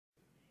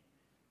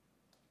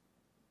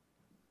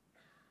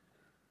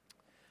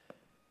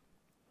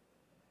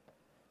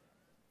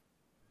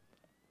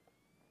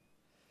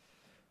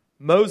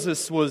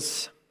Moses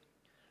was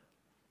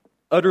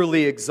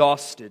utterly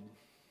exhausted.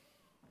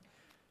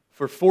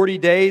 For 40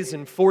 days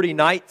and 40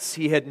 nights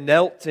he had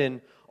knelt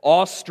in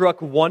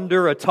awestruck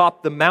wonder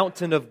atop the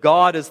mountain of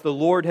God as the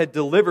Lord had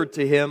delivered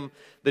to him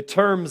the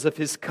terms of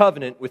his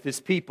covenant with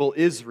his people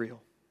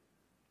Israel.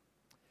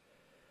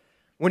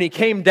 When he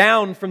came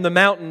down from the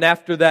mountain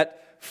after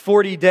that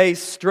 40-day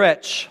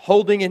stretch,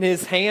 holding in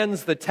his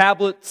hands the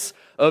tablets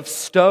of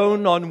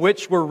stone on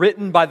which were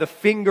written by the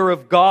finger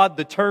of God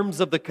the terms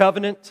of the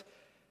covenant,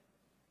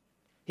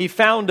 he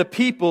found a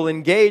people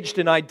engaged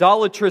in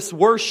idolatrous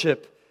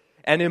worship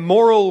and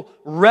immoral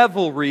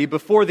revelry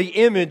before the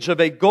image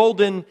of a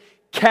golden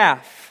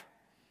calf.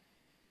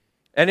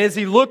 And as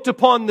he looked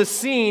upon the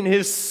scene,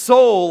 his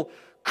soul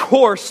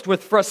coursed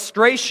with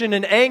frustration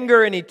and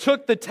anger, and he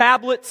took the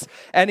tablets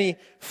and he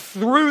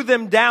threw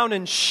them down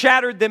and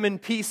shattered them in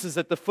pieces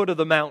at the foot of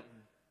the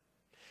mountain.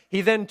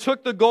 He then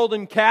took the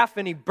golden calf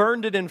and he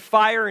burned it in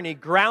fire and he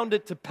ground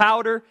it to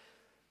powder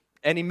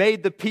and he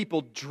made the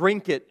people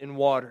drink it in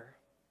water.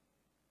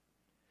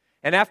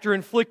 And after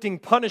inflicting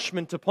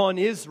punishment upon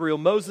Israel,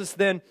 Moses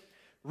then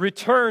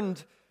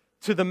returned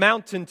to the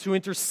mountain to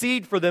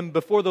intercede for them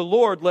before the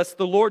Lord, lest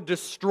the Lord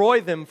destroy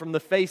them from the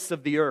face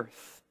of the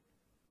earth.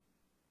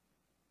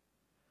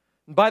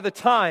 And by the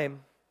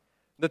time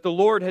that the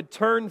Lord had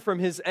turned from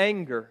his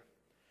anger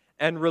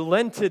and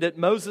relented at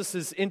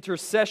Moses'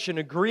 intercession,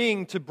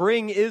 agreeing to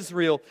bring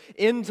Israel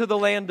into the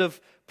land of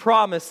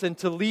promise and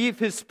to leave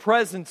his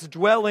presence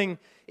dwelling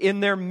in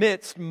their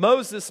midst,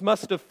 Moses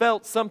must have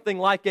felt something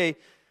like a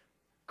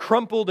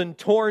crumpled and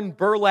torn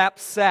burlap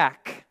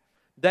sack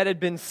that had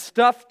been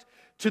stuffed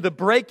to the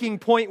breaking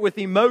point with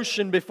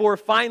emotion before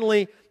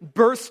finally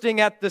bursting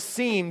at the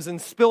seams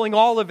and spilling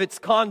all of its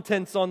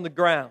contents on the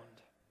ground.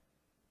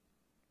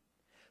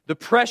 The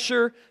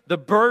pressure, the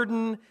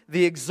burden,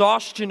 the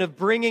exhaustion of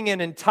bringing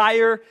an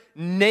entire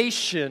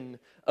nation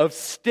of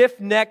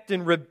stiff-necked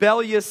and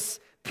rebellious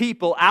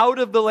people out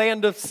of the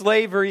land of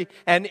slavery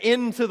and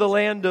into the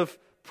land of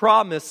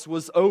promise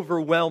was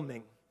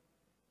overwhelming.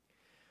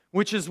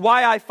 Which is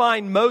why I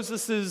find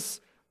Moses'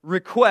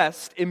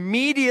 request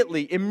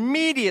immediately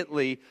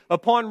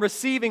upon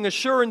receiving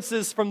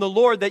assurances from the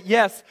Lord that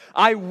yes,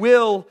 I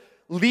will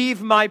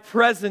leave my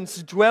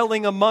presence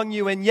dwelling among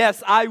you, and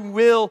yes, I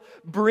will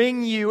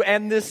bring you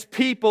and this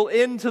people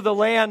into the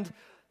land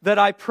that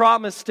I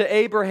promised to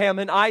Abraham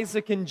and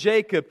Isaac and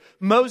Jacob.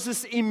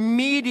 Moses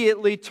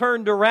immediately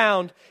turned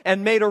around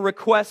and made a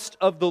request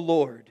of the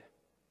Lord.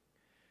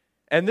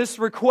 And this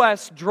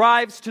request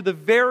drives to the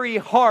very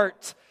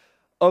heart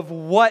of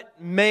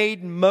what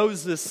made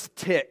Moses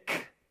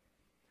tick,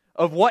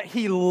 of what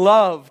he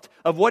loved,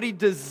 of what he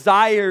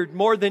desired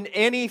more than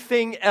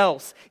anything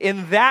else.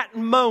 In that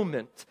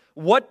moment,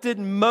 what did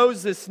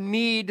Moses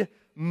need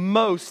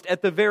most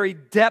at the very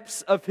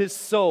depths of his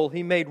soul?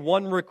 He made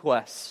one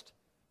request.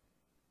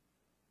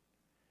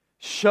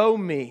 Show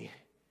me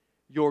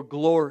your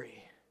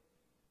glory.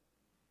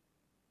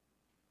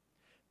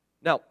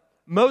 Now,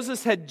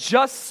 Moses had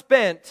just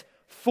spent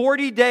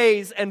 40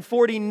 days and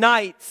 40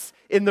 nights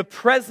in the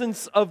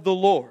presence of the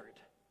Lord.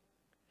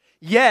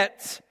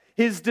 Yet,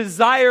 his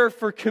desire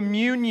for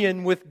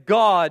communion with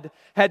God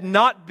had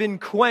not been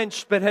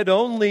quenched, but had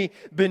only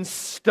been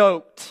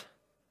stoked.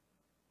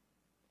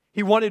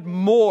 He wanted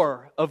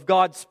more of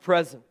God's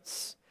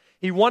presence.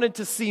 He wanted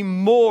to see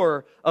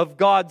more of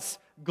God's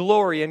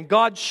glory. And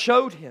God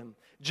showed him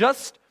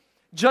just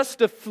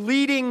a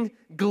fleeting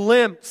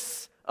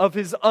glimpse of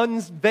his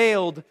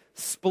unveiled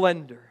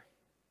splendor.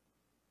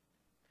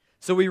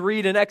 So we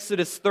read in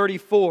Exodus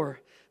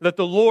 34 that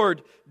the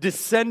Lord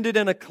descended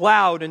in a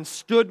cloud and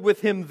stood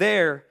with him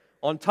there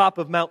on top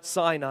of Mount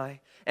Sinai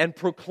and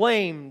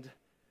proclaimed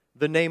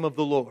the name of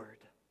the Lord.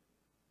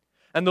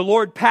 And the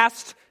Lord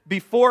passed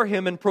before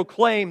him and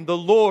proclaimed, the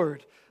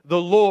Lord,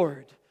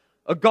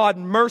 a God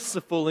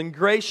merciful and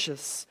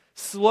gracious,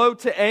 slow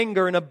to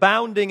anger and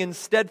abounding in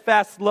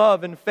steadfast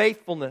love and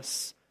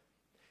faithfulness,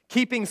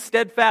 keeping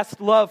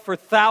steadfast love for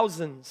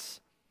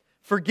thousands,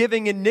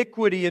 forgiving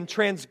iniquity and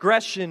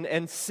transgression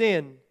and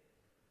sin,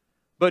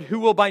 but who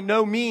will by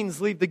no means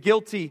leave the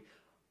guilty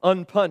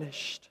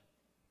unpunished,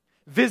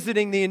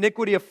 visiting the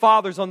iniquity of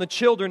fathers on the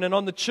children and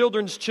on the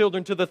children's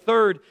children to the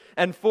third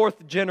and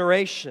fourth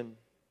generation.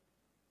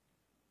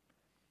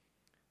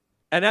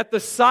 And at the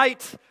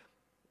sight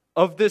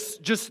of this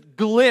just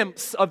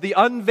glimpse of the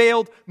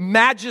unveiled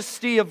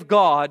majesty of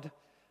God,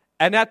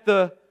 and at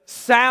the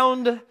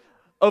sound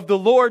of the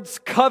Lord's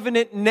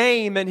covenant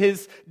name and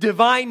His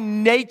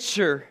divine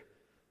nature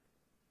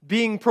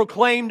being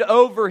proclaimed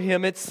over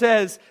him, it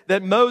says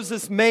that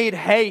Moses made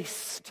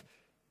haste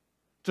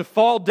to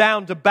fall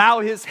down, to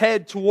bow his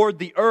head toward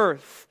the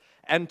earth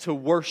and to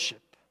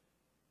worship.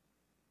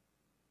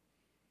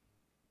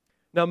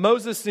 Now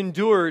Moses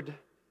endured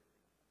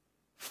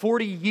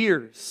 40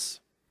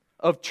 years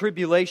of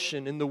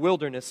tribulation in the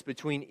wilderness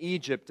between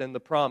Egypt and the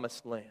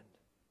Promised Land.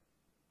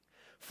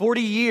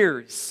 40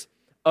 years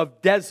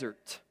of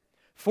desert,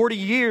 40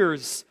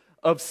 years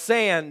of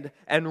sand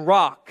and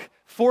rock,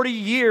 40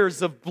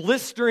 years of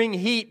blistering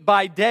heat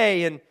by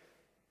day and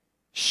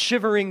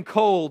shivering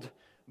cold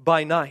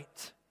by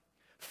night.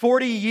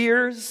 40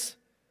 years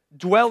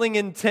dwelling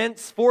in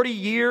tents, 40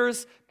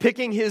 years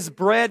picking his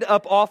bread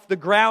up off the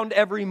ground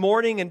every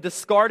morning and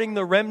discarding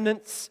the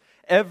remnants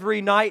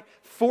every night.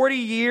 40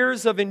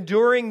 years of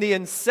enduring the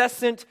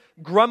incessant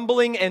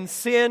grumbling and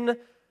sin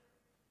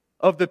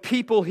of the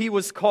people he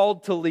was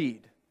called to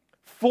lead.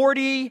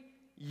 40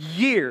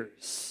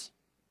 years.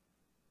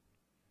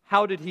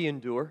 How did he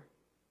endure?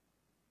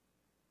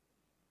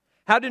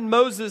 How did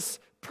Moses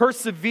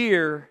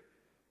persevere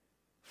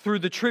through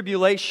the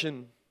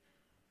tribulation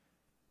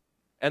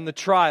and the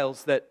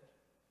trials that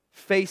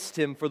faced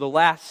him for the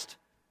last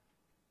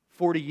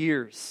 40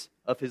 years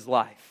of his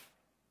life?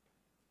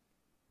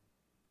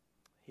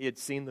 He had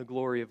seen the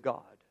glory of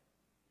God.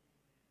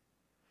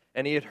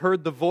 And he had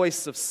heard the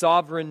voice of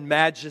sovereign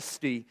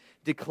majesty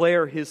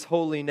declare his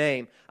holy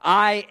name.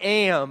 I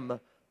am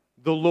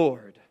the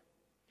Lord,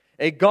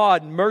 a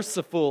God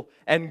merciful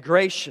and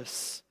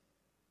gracious.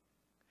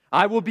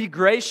 I will be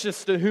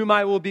gracious to whom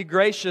I will be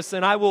gracious,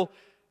 and I will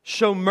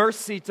show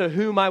mercy to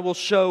whom I will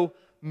show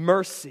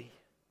mercy.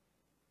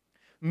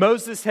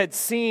 Moses had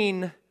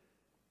seen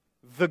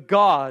the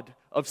God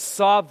of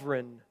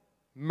sovereign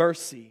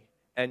mercy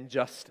and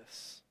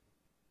justice.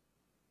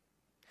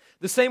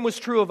 The same was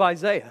true of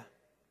Isaiah,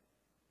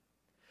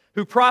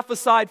 who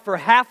prophesied for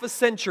half a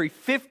century,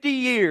 50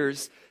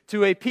 years,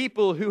 to a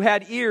people who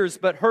had ears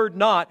but heard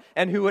not,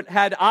 and who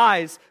had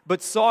eyes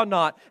but saw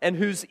not, and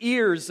whose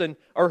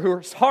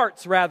whose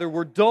hearts rather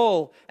were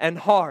dull and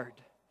hard.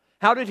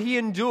 How did he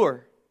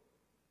endure?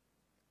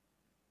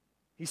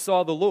 He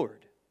saw the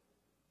Lord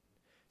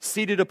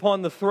seated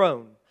upon the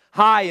throne,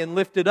 high and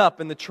lifted up,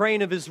 and the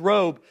train of his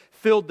robe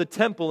filled the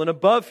temple. And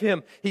above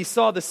him he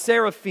saw the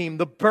seraphim,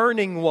 the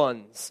burning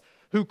ones,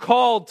 who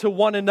called to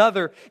one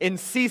another in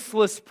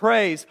ceaseless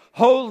praise,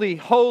 Holy,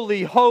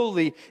 holy,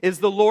 holy is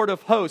the Lord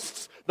of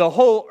hosts. The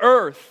whole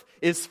earth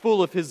is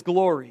full of His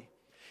glory.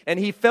 And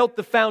he felt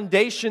the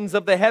foundations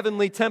of the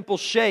heavenly temple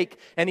shake,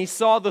 and he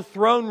saw the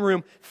throne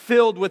room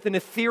filled with an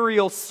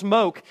ethereal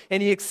smoke,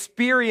 and he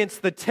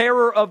experienced the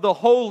terror of the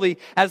holy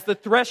as the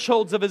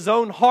thresholds of his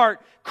own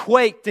heart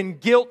quaked in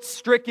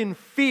guilt-stricken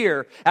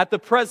fear at the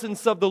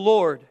presence of the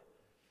Lord.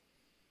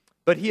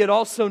 But he had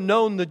also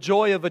known the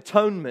joy of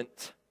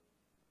atonement,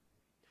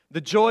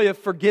 the joy of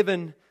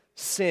forgiven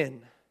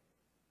sin.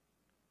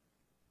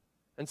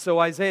 And so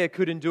Isaiah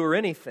could endure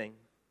anything.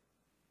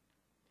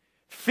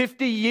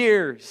 50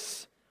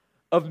 years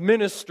of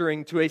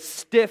ministering to a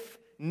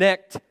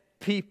stiff-necked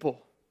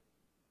people,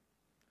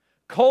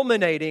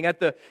 culminating at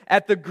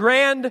the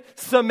grand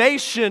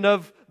summation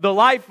of the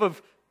life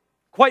of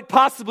quite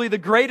possibly the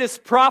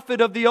greatest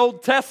prophet of the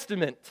Old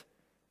Testament.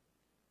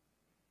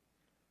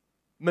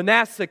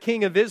 Manasseh,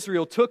 king of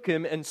Israel, took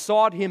him and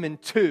sawed him in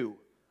two,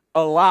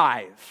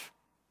 alive.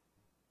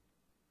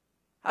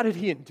 How did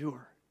he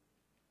endure?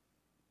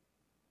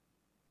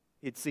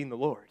 He had seen the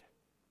Lord,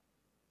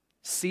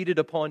 seated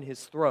upon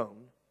His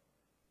throne,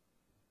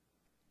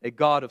 a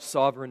God of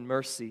sovereign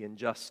mercy and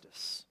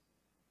justice.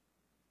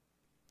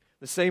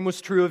 The same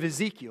was true of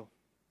Ezekiel,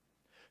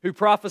 who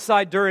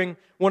prophesied during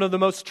one of the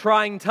most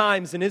trying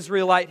times in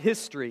Israelite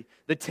history,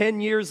 the 10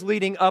 years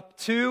leading up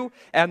to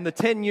and the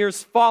 10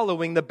 years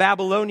following the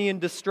Babylonian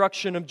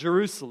destruction of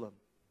Jerusalem.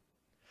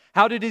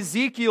 How did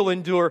Ezekiel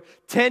endure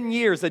 10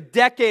 years, a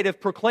decade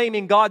of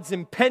proclaiming God's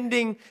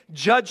impending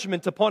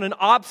judgment upon an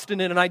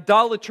obstinate and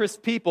idolatrous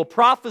people,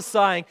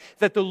 prophesying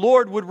that the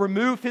Lord would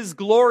remove His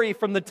glory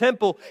from the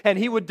temple and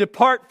He would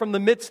depart from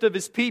the midst of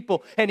His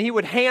people and He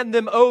would hand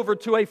them over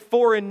to a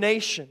foreign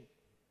nation?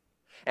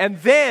 And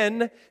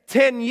then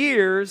 10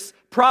 years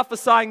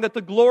prophesying that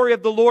the glory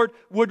of the Lord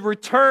would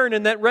return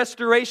and that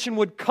restoration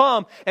would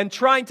come, and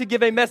trying to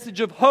give a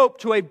message of hope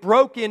to a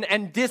broken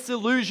and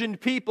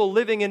disillusioned people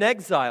living in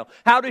exile.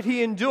 How did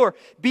he endure?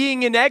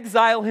 Being in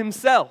exile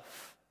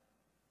himself.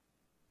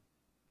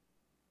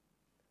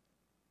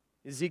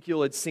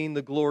 Ezekiel had seen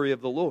the glory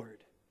of the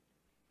Lord,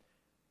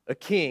 a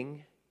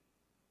king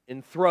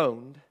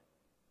enthroned,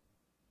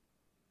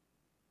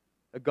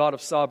 a God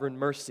of sovereign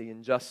mercy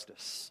and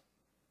justice.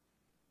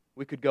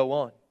 We could go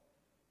on.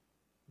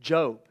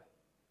 Job.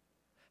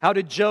 How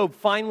did Job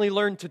finally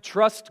learn to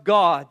trust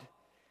God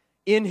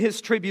in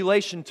his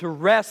tribulation, to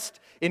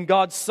rest in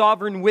God's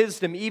sovereign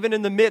wisdom, even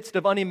in the midst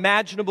of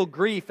unimaginable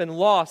grief and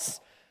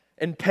loss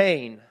and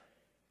pain?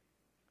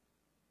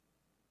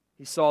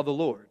 He saw the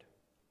Lord,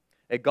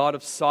 a God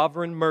of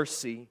sovereign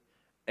mercy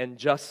and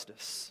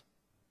justice.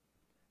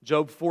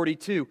 Job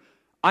 42.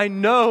 I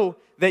know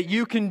that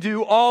you can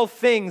do all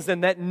things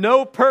and that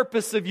no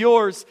purpose of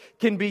yours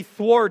can be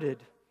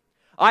thwarted.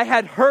 I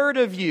had heard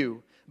of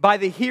you by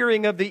the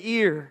hearing of the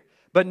ear,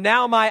 but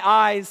now my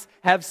eyes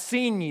have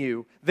seen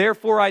you.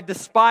 Therefore I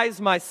despise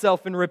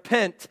myself and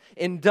repent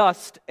in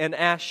dust and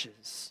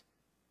ashes.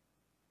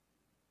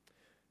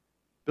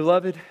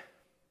 Beloved,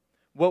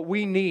 what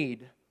we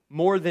need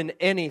more than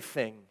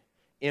anything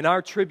in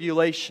our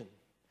tribulation,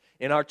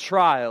 in our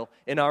trial,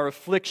 in our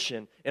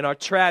affliction, in our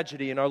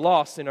tragedy, in our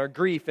loss, in our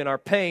grief, in our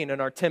pain,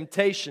 in our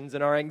temptations,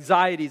 in our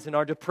anxieties, in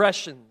our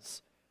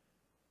depressions,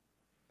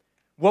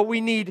 what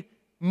we need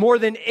more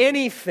than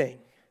anything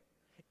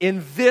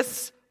in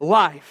this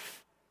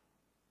life,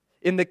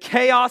 in the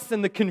chaos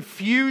and the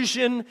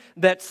confusion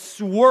that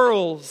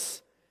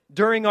swirls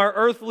during our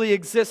earthly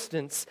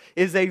existence,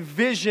 is a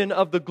vision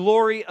of the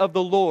glory of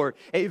the Lord,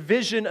 a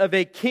vision of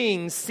a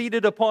king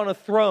seated upon a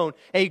throne,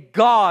 a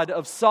God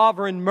of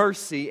sovereign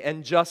mercy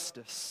and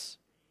justice,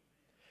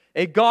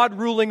 a God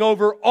ruling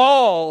over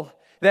all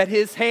that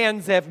His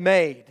hands have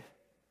made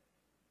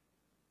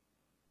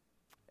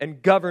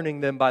and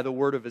governing them by the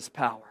word of His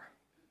power.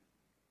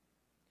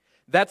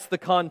 That's the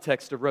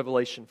context of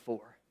Revelation 4.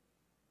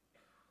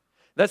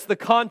 That's the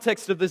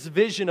context of this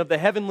vision of the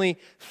heavenly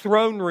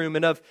throne room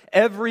and of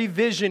every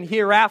vision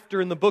hereafter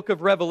in the book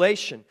of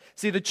Revelation.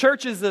 See, the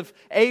churches of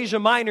Asia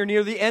Minor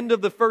near the end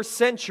of the first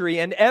century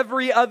and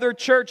every other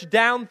church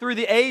down through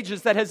the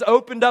ages that has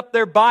opened up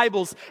their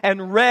Bibles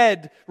and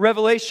read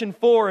Revelation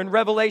 4 and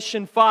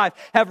Revelation 5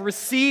 have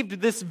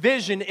received this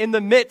vision in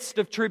the midst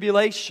of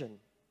tribulation.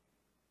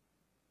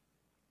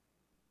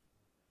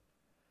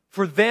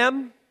 For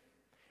them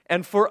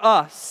and for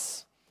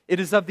us, it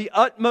is of the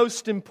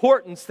utmost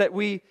importance that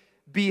we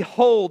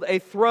behold a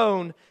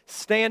throne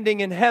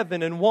standing in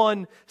heaven and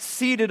one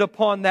seated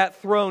upon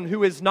that throne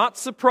who is not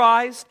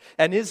surprised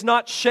and is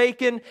not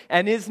shaken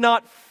and is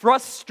not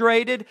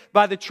frustrated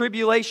by the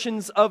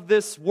tribulations of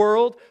this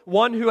world,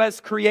 one who has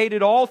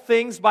created all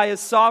things by His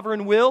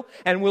sovereign will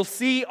and will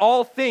see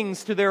all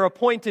things to their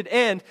appointed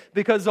end,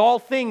 because all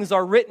things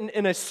are written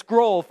in a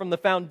scroll from the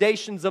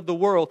foundations of the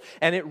world,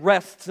 and it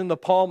rests in the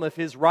palm of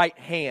His right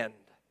hand.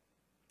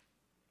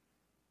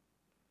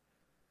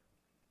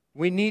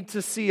 We need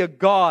to see a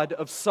God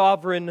of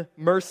sovereign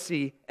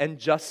mercy and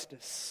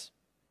justice.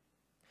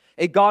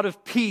 A God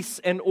of peace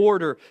and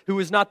order who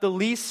is not the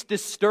least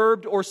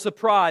disturbed or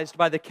surprised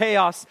by the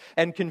chaos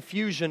and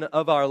confusion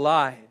of our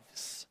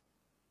lives.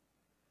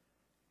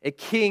 A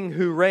king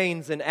who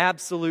reigns in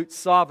absolute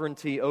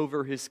sovereignty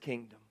over His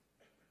kingdom.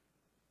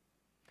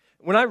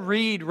 When I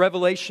read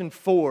Revelation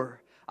 4,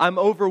 I'm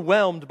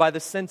overwhelmed by the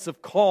sense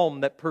of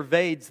calm that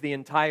pervades the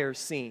entire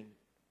scene.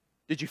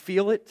 Did you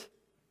feel it?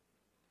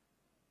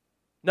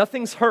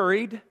 Nothing's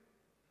hurried,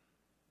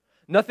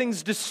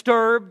 nothing's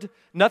disturbed,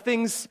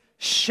 nothing's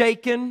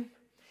shaken.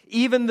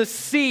 Even the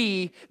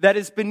sea that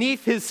is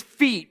beneath His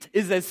feet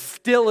is as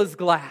still as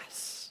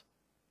glass.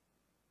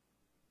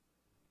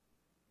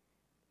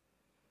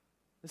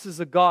 This is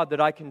a God that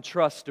I can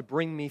trust to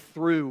bring me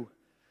through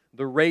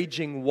the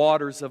raging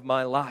waters of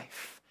my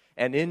life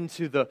and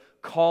into the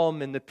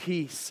calm and the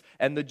peace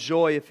and the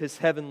joy of His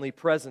heavenly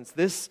presence.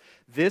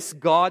 This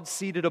God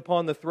seated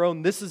upon the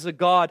throne, this is a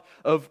God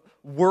of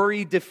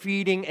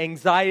worry-defeating,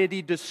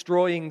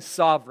 anxiety-destroying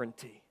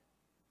sovereignty.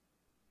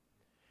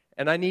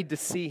 And I need to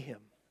see Him.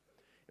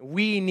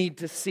 We need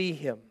to see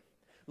Him.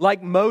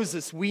 Like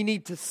Moses, we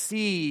need to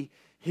see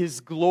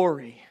His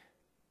glory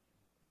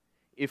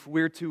if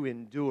we're to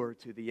endure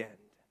to the end.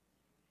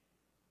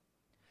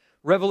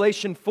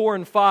 Revelation 4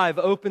 and 5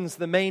 opens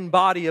the main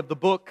body of the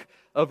book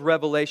of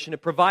Revelation.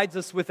 It provides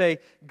us with a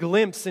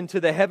glimpse into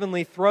the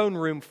heavenly throne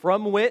room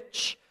from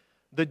which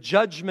the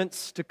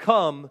judgments to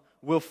come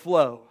will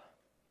flow.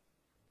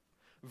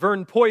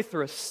 Vern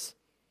Poythress,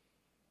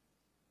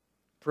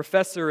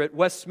 professor at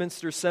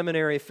Westminster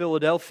Seminary,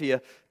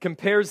 Philadelphia,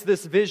 compares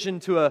this vision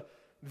to a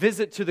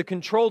visit to the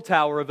control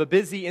tower of a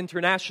busy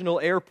international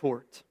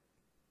airport.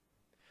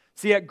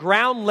 See, at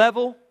ground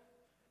level,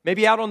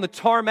 maybe out on the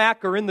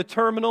tarmac or in the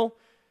terminal,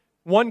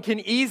 one can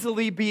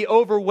easily be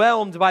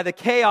overwhelmed by the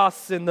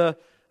chaos and the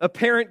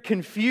apparent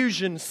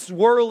confusion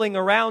swirling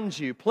around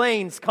you.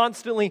 Planes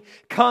constantly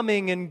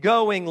coming and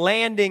going,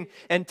 landing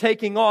and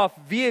taking off.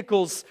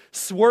 Vehicles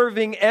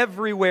swerving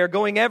everywhere,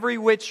 going every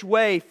which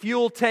way.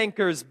 Fuel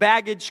tankers,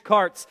 baggage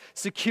carts,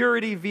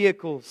 security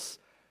vehicles.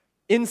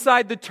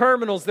 Inside the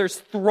terminals, there's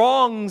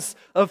throngs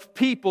of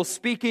people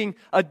speaking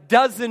a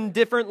dozen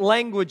different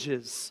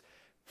languages.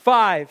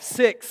 5,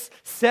 6,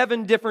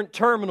 7 different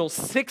terminals,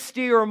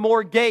 60 or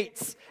more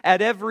gates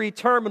at every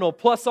terminal,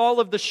 plus all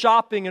of the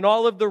shopping and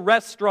all of the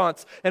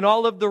restaurants and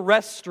all of the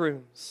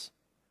restrooms.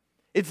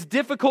 It's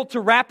difficult to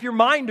wrap your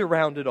mind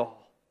around it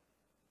all.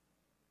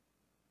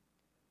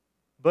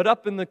 But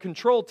up in the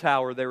control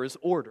tower, there is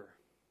order.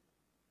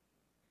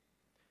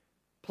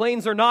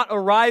 Planes are not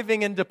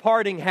arriving and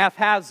departing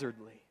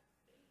haphazardly,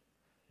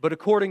 but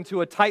according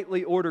to a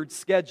tightly ordered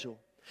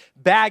schedule.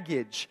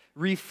 Baggage,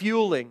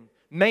 refueling,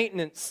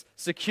 maintenance,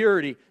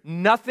 security.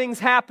 Nothing's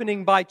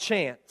happening by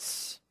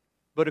chance,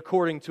 but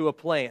according to a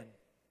plan.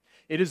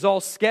 It is all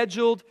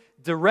scheduled,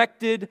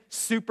 directed,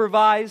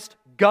 supervised,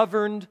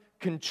 governed,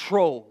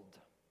 controlled.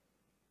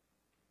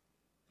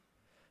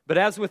 But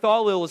as with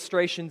all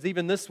illustrations,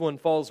 even this one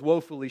falls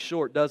woefully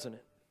short, doesn't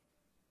it?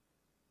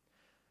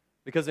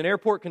 Because an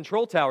airport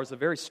control tower is a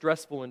very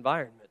stressful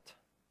environment.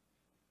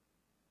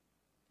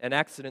 And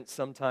accidents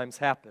sometimes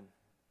happen.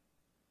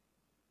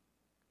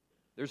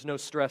 There's no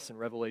stress in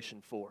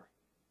Revelation 4.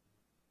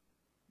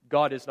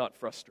 God is not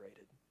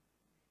frustrated.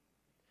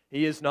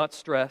 He is not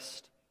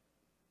stressed.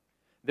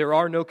 There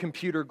are no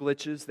computer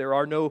glitches. There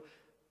are no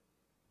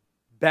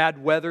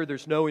bad weather,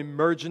 there's no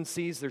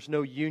emergencies, there's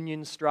no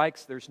union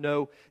strikes, there's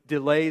no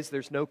delays,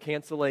 there's no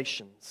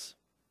cancellations.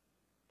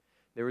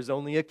 There is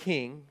only a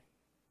king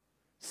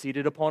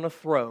seated upon a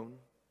throne,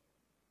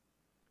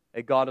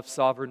 a God of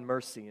sovereign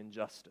mercy and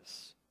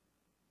justice.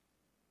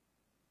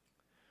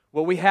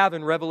 What we have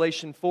in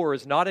Revelation 4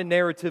 is not a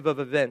narrative of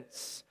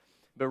events,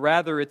 but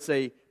rather it's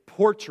a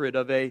portrait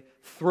of a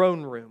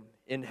throne room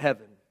in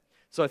heaven.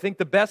 So I think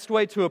the best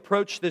way to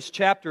approach this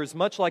chapter is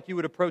much like you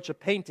would approach a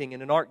painting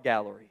in an art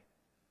gallery.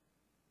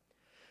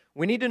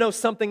 We need to know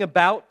something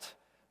about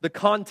the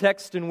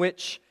context in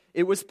which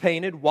it was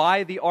painted,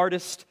 why the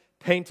artist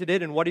painted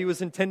it, and what he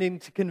was intending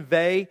to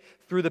convey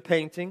through the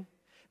painting.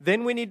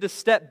 Then we need to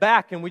step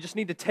back and we just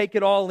need to take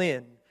it all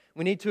in.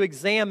 We need to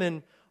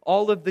examine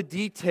all of the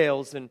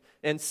details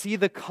and see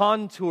the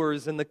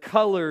contours and the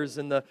colors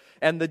and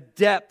the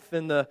depth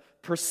and the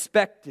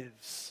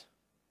perspectives.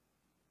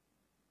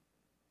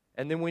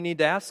 And then we need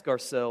to ask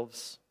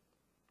ourselves,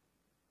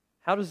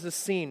 how does this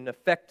scene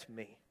affect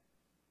me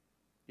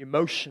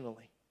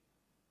emotionally?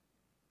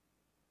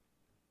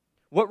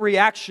 What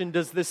reaction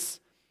does this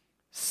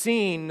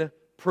scene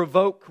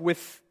provoke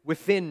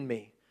within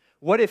me?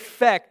 What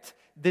effect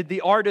did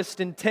the artist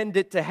intend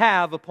it to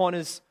have upon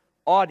his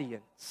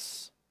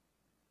audience?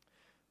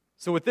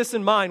 So with this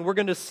in mind, we're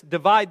going to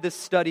divide this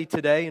study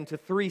today into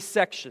 3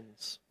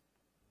 sections.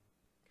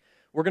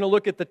 We're going to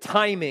look at the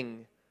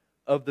timing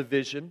of the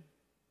vision.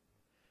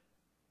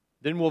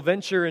 Then we'll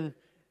venture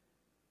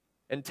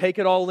and take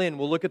it all in.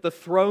 We'll look at the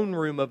throne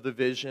room of the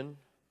vision.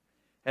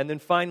 And then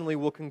finally,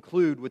 we'll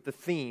conclude with the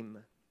theme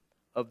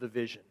of the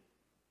vision.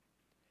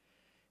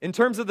 In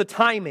terms of the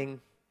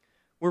timing,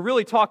 we're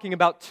really talking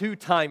about 2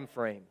 time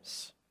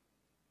frames.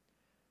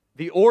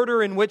 The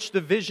order in which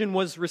the vision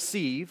was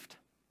received,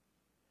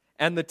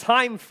 and the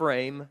time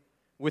frame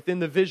within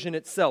the vision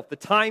itself, the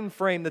time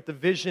frame that the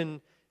vision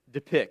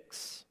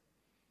depicts.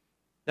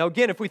 Now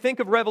again, if we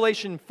think of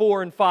Revelation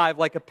 4 and 5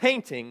 like a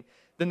painting,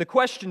 then the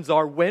questions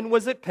are, when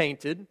was it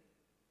painted?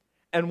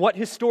 And what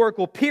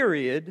historical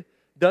period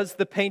does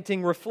the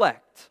painting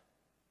reflect?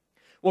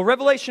 Well,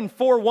 Revelation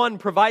 4:1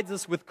 provides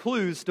us with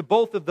clues to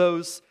both of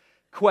those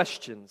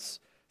questions.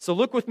 So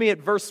look with me at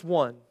verse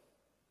 1.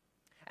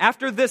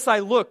 After this I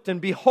looked, and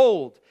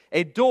behold,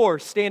 a door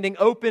standing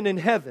open in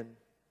heaven.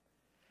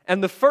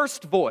 And the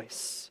first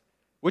voice,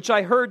 which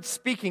I heard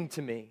speaking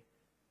to me,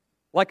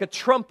 like a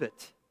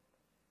trumpet,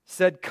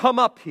 said, "Come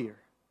up here,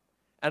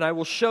 and I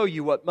will show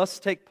you what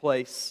must take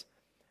place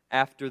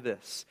after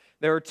this."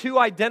 There are 2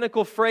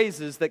 identical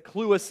phrases that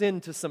clue us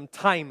into some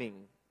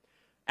timing.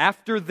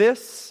 After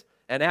this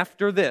and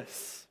after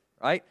this,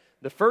 right?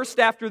 The first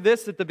after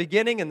this at the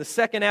beginning and the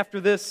second after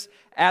this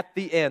at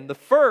the end. The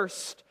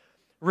first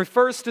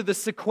refers to the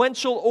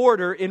sequential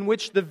order in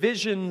which the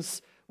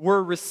visions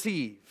were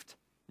received,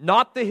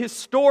 not the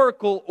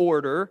historical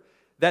order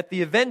that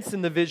the events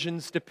in the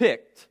visions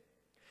depict.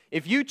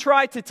 If you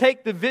try to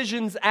take the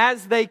visions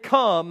as they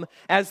come,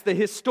 as the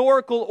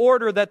historical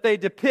order that they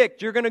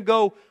depict, you're going to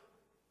go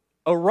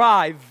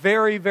awry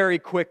very, very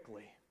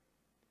quickly.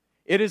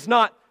 It is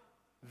not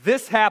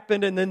this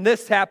happened and then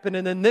this happened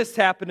and then this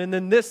happened and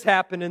then this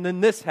happened and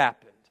then this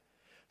happened.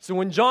 So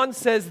when John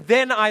says,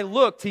 "Then I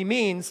looked," he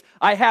means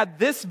I had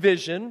this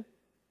vision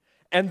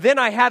and then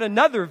I had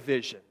another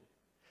vision.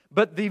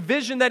 But the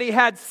vision that he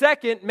had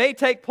second may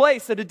take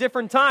place at a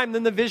different time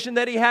than the vision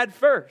that he had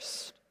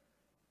first.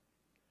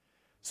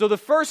 So the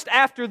first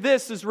after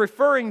this is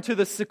referring to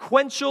the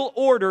sequential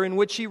order in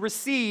which he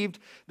received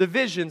the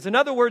visions. In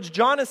other words,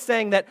 John is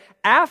saying that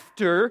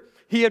after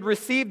he had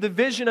received the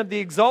vision of the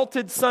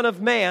exalted Son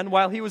of Man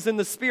while he was in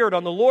the Spirit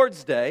on the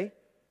Lord's Day,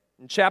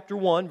 in chapter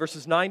 1,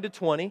 verses 9 to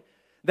 20,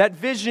 that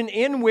vision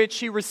in which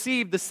he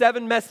received the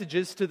 7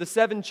 messages to the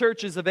 7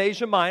 churches of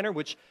Asia Minor,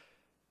 which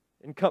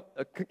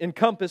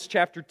encompass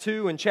chapter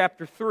 2 and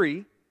chapter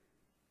 3.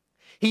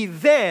 He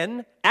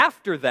then,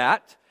 after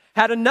that,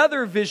 had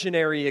another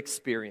visionary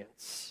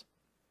experience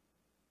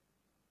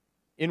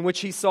in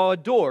which he saw a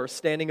door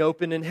standing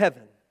open in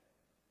heaven.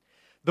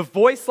 The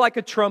voice like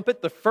a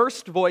trumpet, the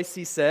first voice,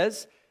 he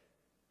says,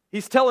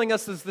 he's telling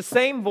us is the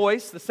same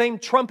voice, the same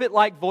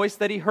trumpet-like voice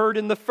that he heard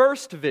in the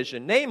first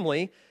vision,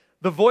 namely,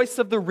 the voice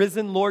of the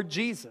risen Lord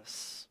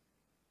Jesus.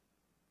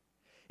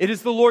 It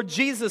is the Lord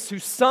Jesus who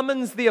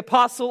summons the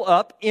apostle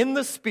up in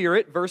the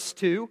Spirit, verse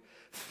 2,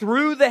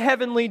 through the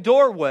heavenly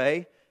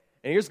doorway,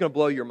 and here's going to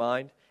blow your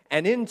mind,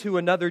 and into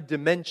another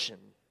dimension.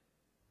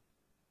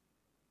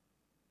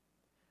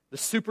 The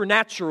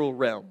supernatural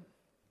realm,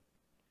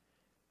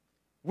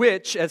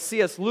 which, as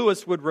C.S.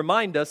 Lewis would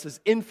remind us, is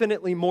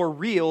infinitely more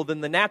real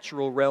than the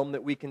natural realm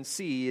that we can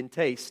see and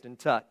taste and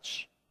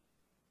touch.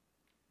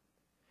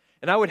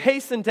 And I would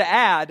hasten to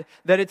add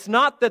that it's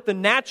not that the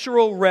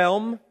natural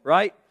realm,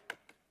 right,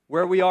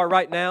 where we are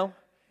right now,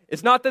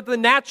 it's not that the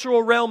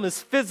natural realm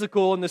is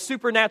physical and the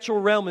supernatural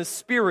realm is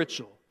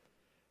spiritual.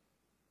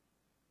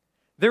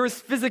 There is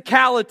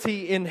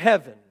physicality in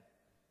heaven.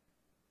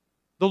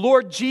 The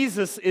Lord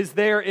Jesus is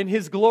there in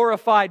His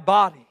glorified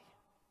body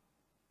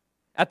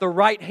at the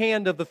right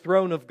hand of the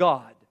throne of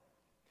God.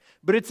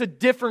 but it's a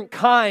different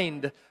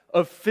kind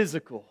of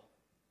physical.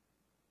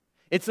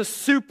 It's a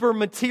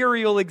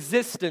supermaterial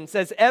existence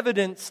as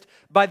evidenced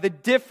by the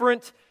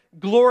different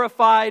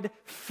glorified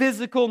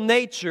physical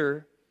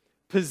nature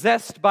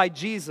possessed by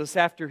Jesus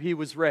after He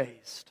was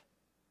raised.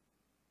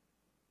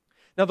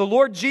 Now the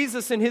Lord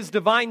Jesus in His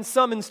divine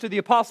summons to the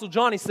Apostle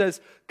John, He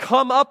says,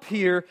 "Come up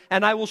here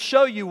and I will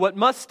show you what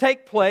must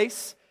take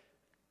place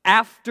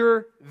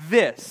after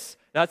this."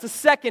 Now it's a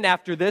second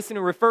after this, and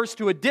it refers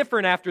to a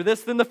different after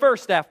this than the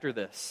first after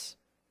this.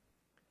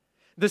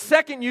 The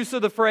second use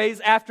of the phrase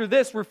after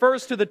this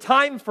refers to the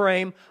time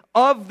frame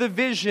of the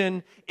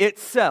vision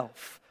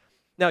itself.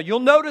 Now you'll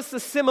notice a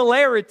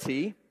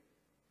similarity,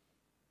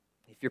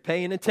 if you're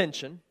paying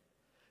attention,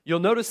 you'll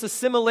notice a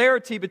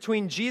similarity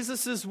between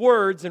Jesus'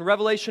 words in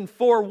Revelation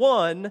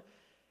 4:1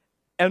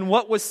 and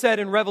what was said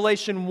in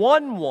Revelation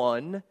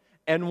 1:1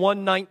 and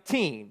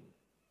 1:19,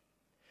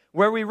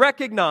 where we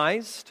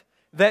recognized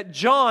that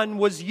John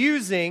was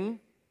using,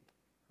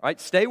 all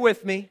right, stay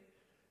with me,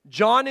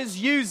 John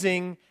is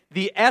using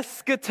the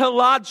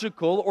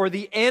eschatological or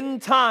the end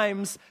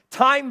times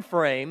time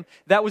frame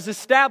that was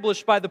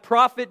established by the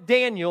prophet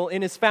Daniel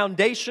in his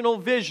foundational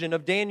vision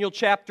of Daniel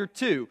chapter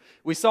 2.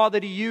 We saw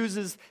that he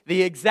uses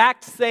the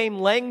exact same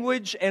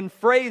language and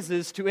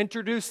phrases to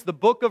introduce the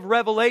book of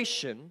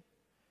Revelation.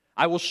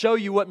 I will show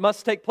you what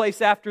must take place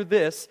after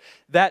this,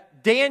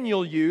 that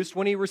Daniel used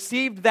when he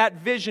received that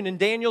vision in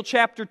Daniel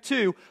chapter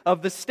 2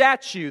 of the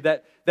statue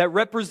that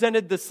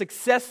represented the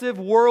successive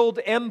world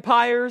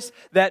empires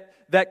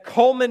that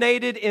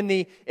culminated in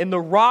the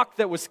rock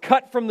that was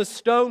cut from the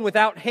stone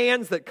without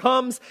hands, that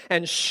comes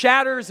and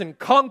shatters and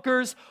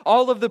conquers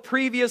all of the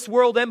previous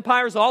world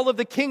empires. All of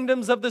the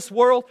kingdoms of this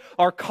world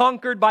are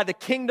conquered by the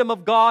kingdom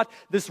of God.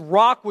 This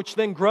rock, which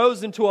then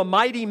grows into a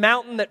mighty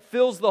mountain that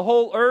fills the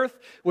whole earth,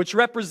 which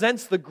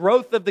represents the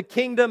growth of the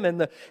kingdom and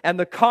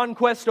the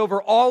conquest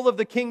over all of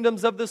the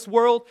kingdoms of this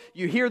world.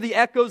 You hear the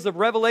echoes of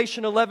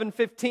Revelation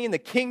 11:15. The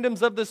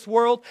kingdoms of this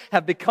world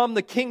have become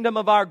the kingdom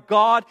of our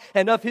God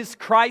and of His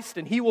Christ,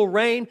 and He will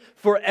reign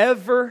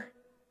forever.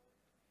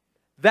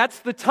 That's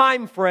the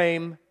time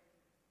frame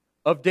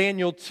of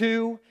Daniel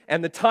 2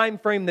 and the time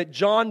frame that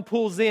John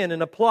pulls in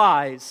and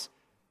applies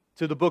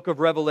to the book of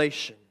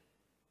Revelation.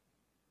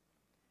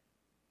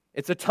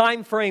 It's a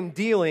time frame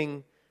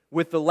dealing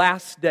with the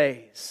last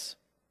days,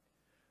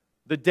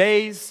 the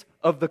days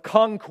of the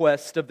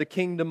conquest of the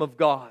kingdom of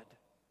God.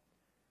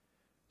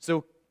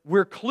 So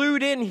we're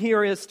clued in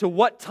here as to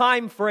what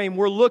time frame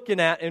we're looking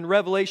at in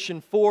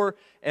Revelation 4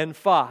 and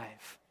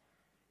 5.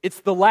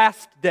 It's the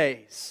last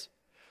days,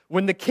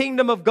 when the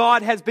kingdom of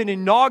God has been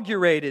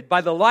inaugurated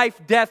by the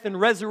life, death, and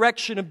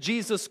resurrection of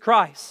Jesus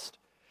Christ.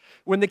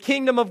 When the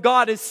kingdom of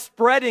God is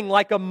spreading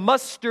like a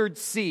mustard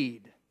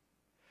seed,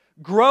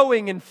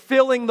 growing and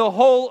filling the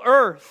whole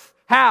earth.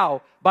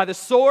 How? By the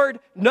sword?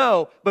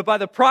 No, but by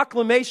the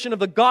proclamation of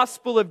the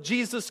gospel of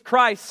Jesus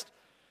Christ.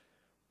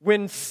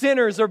 When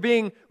sinners are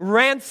being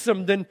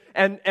ransomed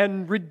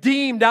and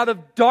redeemed out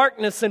of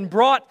darkness and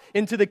brought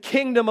into the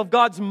kingdom of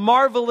God's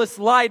marvelous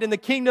light, and the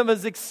kingdom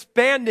is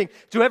expanding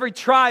to every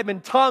tribe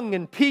and tongue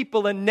and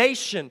people and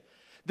nation.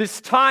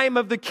 This time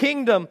of the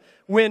kingdom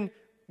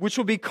which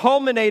will be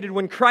culminated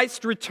when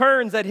Christ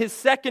returns at His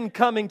second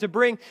coming to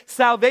bring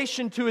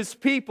salvation to His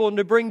people and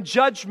to bring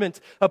judgment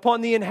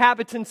upon the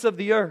inhabitants of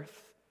the earth.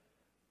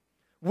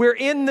 We're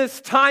in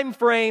this time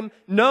frame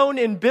known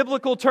in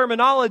biblical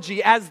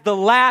terminology as the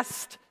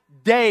last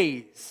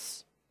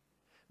days,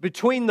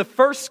 between the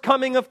first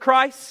coming of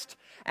Christ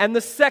and the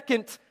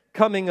second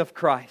coming of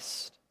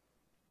Christ.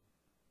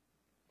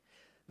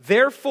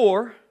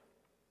 Therefore,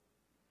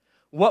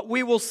 what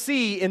we will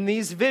see in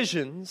these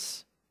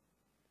visions,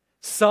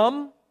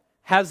 some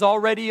has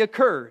already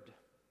occurred.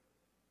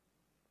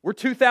 We're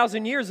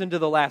 2,000 years into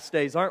the last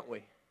days, aren't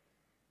we?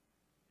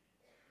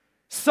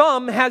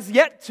 Some has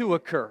yet to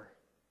occur.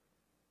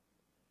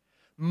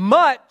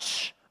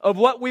 Much of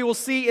what we will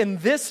see in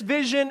this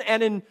vision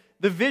and in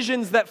the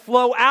visions that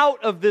flow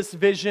out of this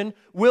vision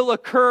will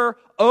occur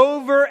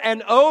over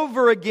and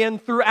over again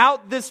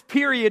throughout this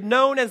period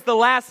known as the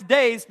last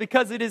days,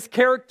 because it is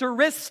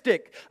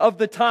characteristic of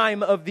the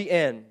time of the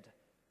end,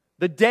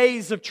 the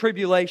days of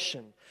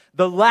tribulation,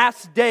 the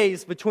last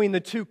days between the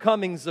two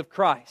comings of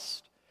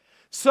Christ.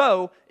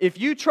 So, if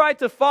you try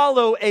to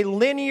follow a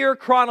linear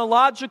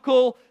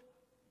chronological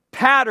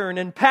pattern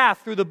and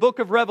path through the book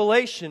of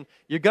Revelation,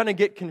 you're going to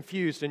get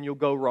confused and you'll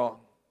go wrong.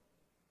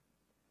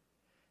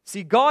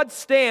 See, God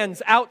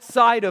stands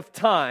outside of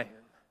time.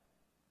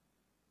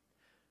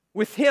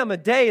 With Him, a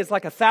day is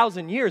like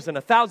 1,000 years, and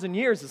 1,000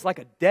 years is like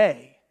a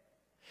day.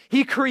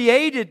 He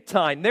created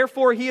time,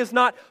 therefore He is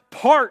not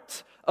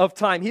part of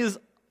time. He is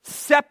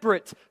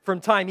separate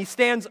from time. He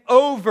stands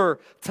over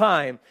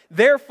time.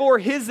 Therefore,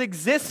 His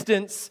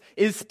existence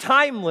is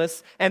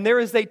timeless, and there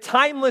is a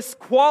timeless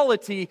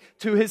quality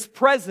to His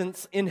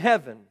presence in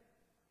heaven.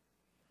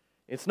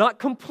 It's not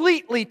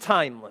completely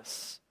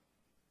timeless.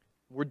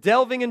 We're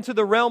delving into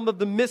the realm of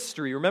the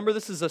mystery. Remember,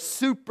 this is a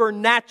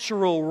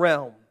supernatural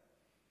realm.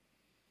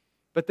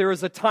 But there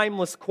is a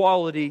timeless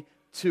quality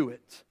to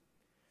it.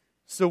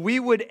 So we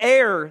would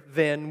err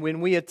then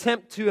when we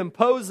attempt to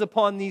impose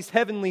upon these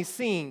heavenly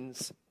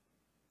scenes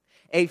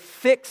a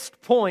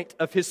fixed point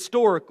of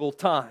historical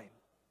time,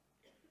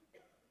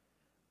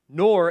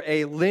 nor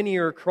a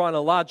linear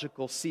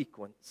chronological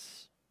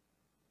sequence.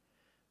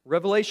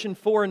 Revelation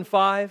 4 and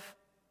 5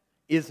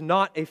 is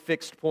not a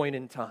fixed point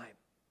in time.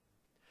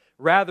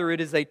 Rather, it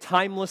is a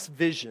timeless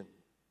vision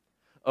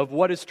of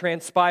what is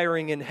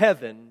transpiring in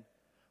heaven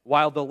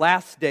while the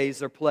last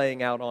days are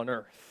playing out on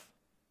earth.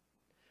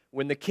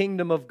 When the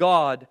kingdom of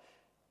God,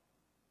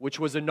 which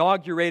was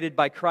inaugurated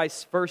by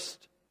Christ's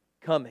first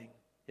coming,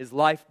 His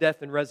life,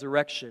 death, and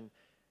resurrection,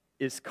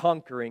 is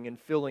conquering and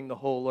filling the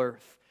whole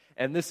earth.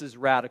 And this is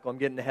radical. I'm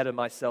getting ahead of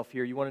myself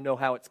here. You want to know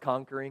how it's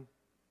conquering?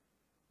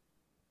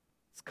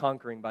 It's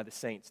conquering by the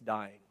saints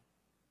dying.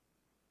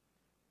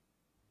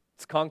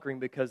 It's conquering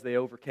because they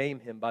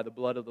overcame Him by the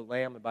blood of the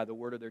Lamb and by the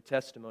word of their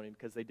testimony,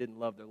 because they didn't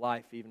love their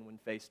life even when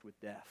faced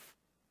with death.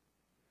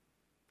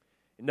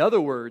 In other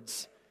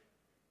words,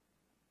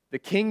 the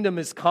kingdom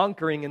is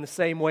conquering in the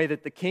same way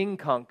that the king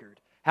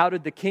conquered. How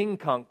did the king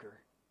conquer?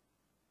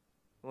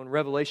 Well, in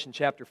Revelation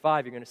chapter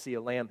 5, you're going to see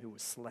a lamb who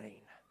was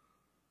slain.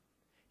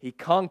 He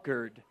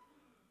conquered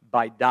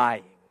by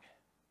dying.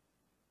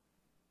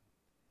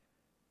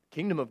 The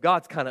kingdom of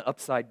God's kind of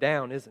upside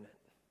down, isn't it?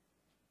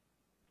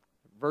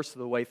 Reverse of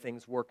the way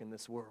things work in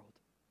this world.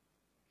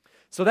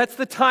 So that's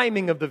the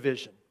timing of the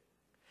vision.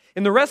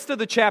 In the rest of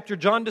the chapter,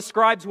 John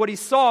describes what he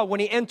saw when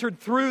he entered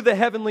through the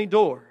heavenly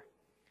door.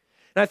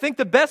 And I think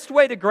the best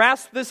way to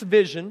grasp this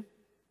vision,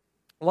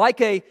 like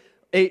a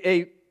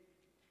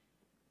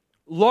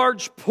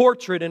large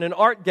portrait in an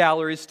art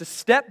gallery, is to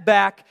step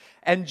back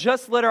and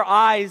just let our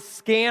eyes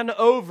scan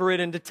over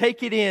it and to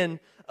take it in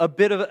a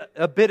bit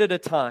at a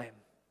time.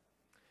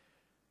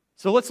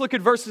 So let's look at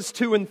verses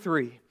 2 and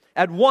 3.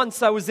 At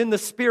once I was in the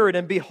Spirit,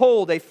 and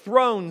behold, a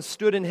throne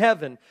stood in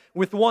heaven,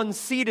 with one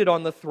seated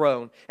on the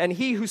throne. And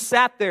he who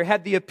sat there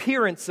had the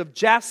appearance of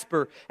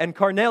jasper and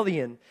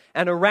carnelian,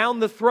 and around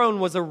the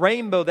throne was a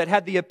rainbow that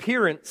had the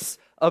appearance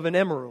of an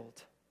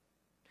emerald.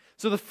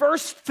 So the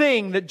first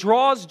thing that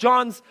draws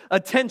John's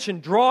attention,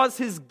 draws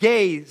his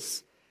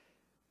gaze,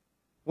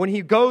 when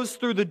he goes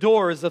through the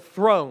door, is a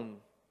throne,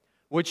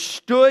 which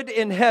stood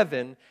in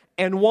heaven,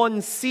 and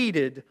one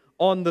seated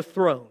on the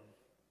throne.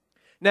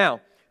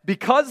 Now,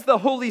 because the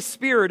Holy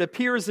Spirit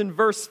appears in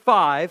verse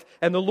 5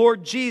 and the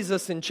Lord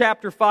Jesus in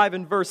chapter 5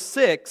 and verse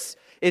 6,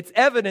 it's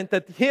evident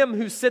that Him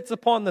who sits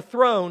upon the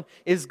throne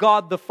is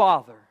God the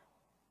Father.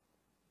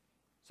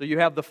 So you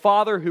have the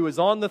Father who is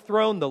on the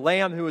throne, the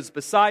Lamb who is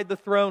beside the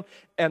throne,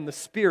 and the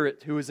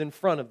Spirit who is in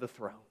front of the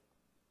throne.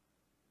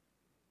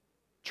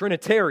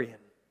 Trinitarian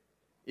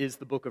is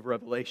the book of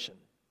Revelation.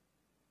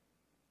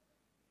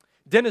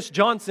 Dennis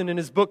Johnson, in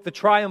his book, The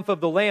Triumph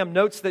of the Lamb,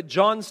 notes that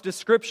John's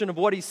description of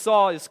what he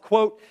saw is,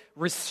 quote,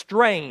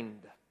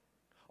 restrained,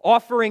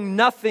 offering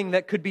nothing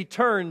that could be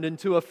turned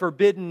into a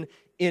forbidden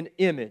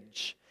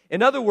image.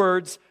 In other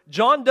words,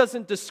 John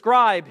doesn't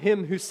describe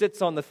Him who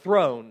sits on the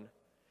throne.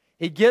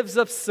 He gives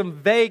us some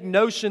vague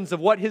notions of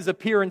what His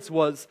appearance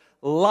was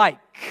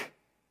like.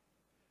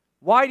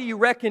 Why do you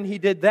reckon he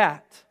did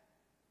that?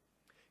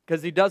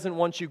 Because He doesn't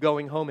want you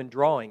going home and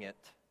drawing it.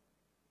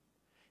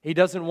 He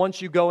doesn't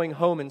want you going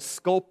home and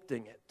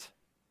sculpting it.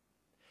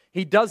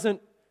 He doesn't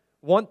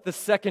want the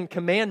second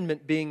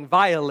commandment being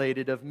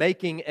violated of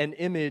making an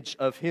image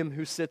of Him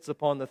who sits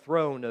upon the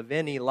throne of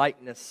any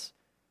likeness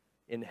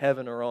in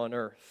heaven or on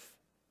earth.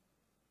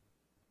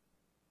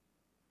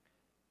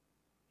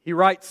 He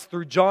writes,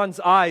 through John's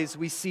eyes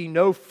we see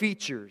no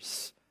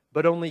features,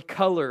 but only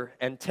color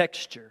and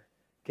texture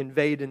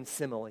conveyed in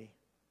simile.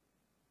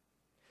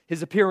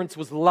 His appearance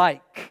was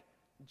like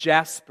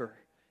jasper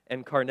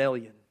and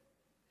carnelian.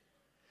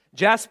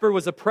 Jasper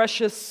was a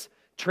precious,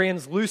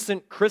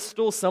 translucent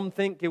crystal. Some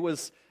think it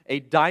was a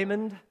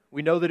diamond.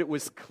 We know that it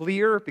was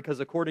clear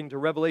because according to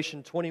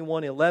Revelation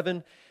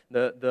 21:11,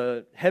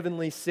 the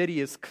heavenly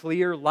city is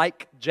clear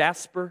like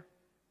jasper.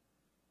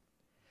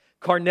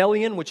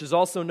 Carnelian, which is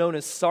also known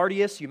as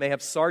sardius, you may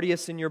have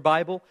sardius in your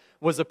Bible,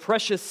 was a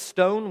precious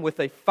stone with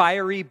a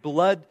fiery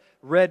blood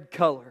red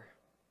color.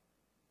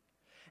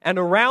 And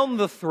around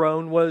the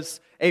throne was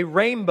a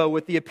rainbow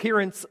with the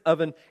appearance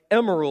of an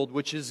emerald,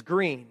 which is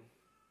green.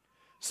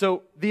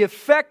 So the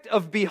effect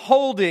of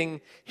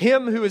beholding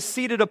Him who is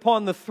seated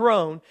upon the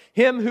throne,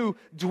 Him who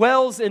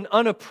dwells in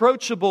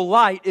unapproachable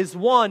light, is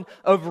one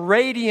of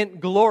radiant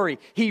glory.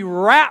 He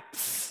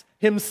wraps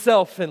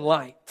Himself in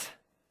light.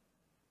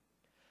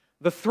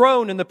 The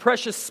throne and the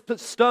precious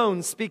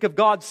stones speak of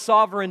God's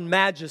sovereign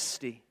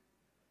majesty,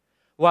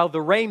 while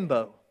the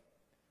rainbow,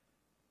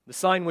 the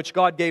sign which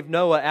God gave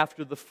Noah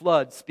after the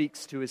flood,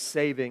 speaks to His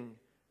saving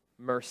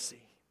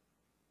mercy.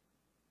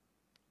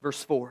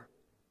 Verse 4.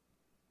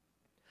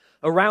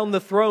 Around the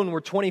throne were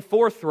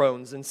 24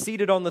 thrones, and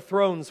seated on the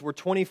thrones were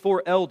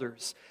 24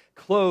 elders,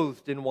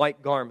 clothed in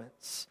white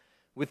garments,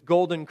 with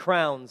golden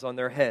crowns on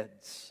their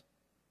heads.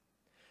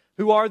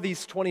 Who are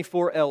these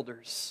 24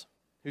 elders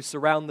who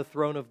surround the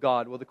throne of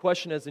God? Well, the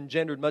question has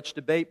engendered much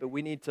debate, but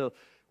we need to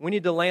we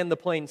need to land the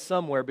plane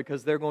somewhere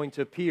because they're going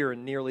to appear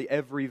in nearly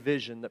every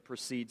vision that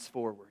proceeds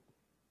forward.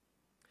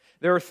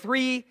 There are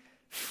three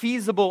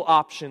feasible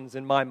options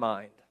in my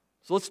mind.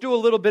 So let's do a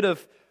little bit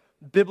of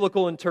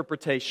biblical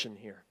interpretation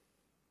here.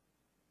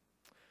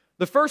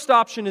 The first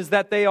option is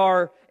that they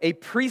are a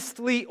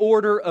priestly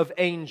order of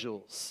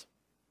angels.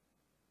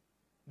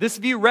 This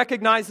view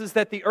recognizes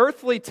that the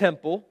earthly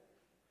temple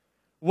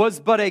was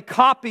but a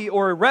copy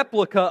or a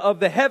replica of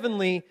the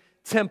heavenly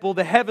temple,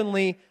 the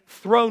heavenly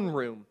throne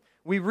room.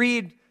 We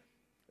read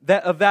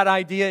of that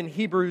idea in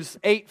Hebrews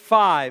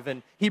 8:5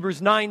 and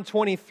Hebrews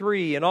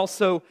 9:23 and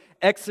also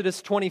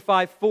Exodus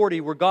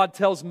 25:40, where God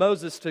tells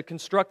Moses to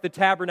construct the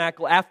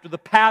tabernacle after the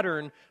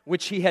pattern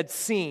which he had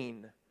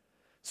seen.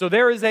 So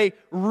there is a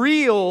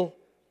real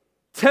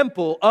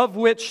temple of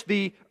which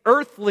the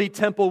earthly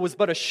temple was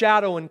but a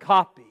shadow and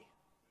copy.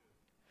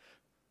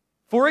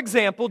 For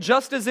example,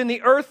 just as in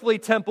the earthly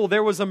temple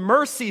there was a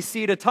mercy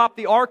seat atop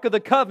the Ark of the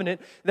Covenant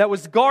that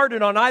was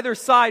guarded on either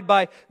side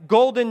by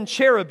golden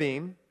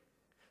cherubim,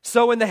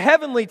 so in the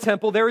heavenly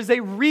temple there is a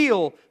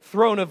real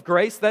throne of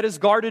grace that is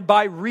guarded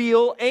by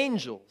real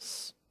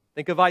angels.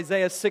 Think of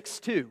Isaiah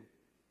 6:2.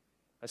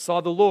 I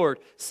saw the Lord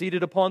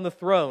seated upon the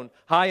throne,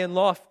 high and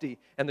lofty,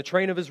 and the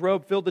train of his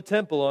robe filled the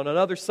temple. On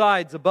other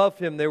sides above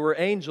him there were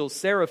angels,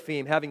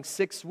 seraphim, having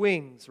 6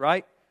 wings,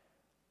 right?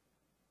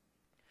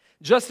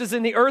 Just as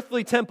in the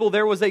earthly temple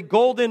there was a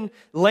golden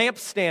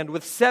lampstand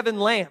with 7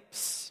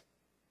 lamps,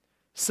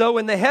 so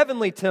in the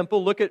heavenly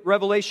temple, look at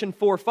Revelation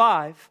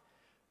 4:5,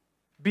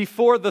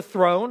 before the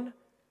throne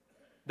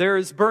there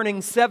is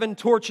burning 7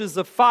 torches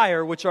of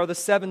fire, which are the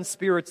 7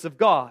 spirits of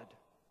God.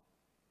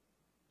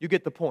 You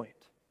get the point.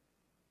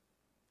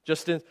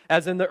 Just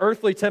as in the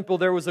earthly temple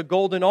there was a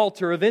golden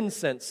altar of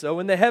incense, so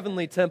in the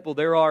heavenly temple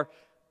there are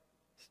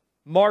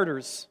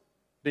martyrs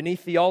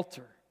beneath the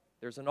altar.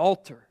 There's an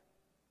altar.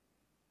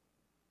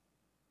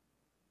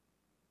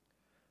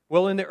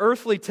 Well, in the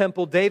earthly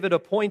temple, David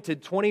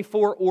appointed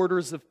 24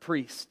 orders of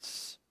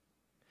priests,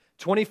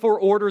 24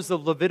 orders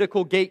of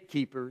Levitical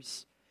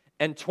gatekeepers,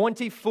 and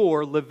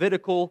 24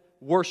 Levitical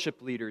worship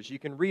leaders. You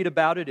can read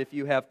about it if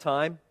you have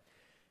time.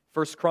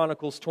 1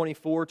 Chronicles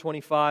 24,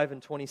 25,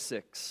 and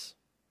 26.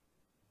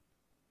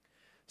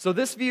 So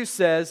this view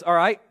says, all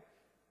right,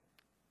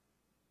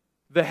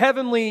 the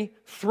heavenly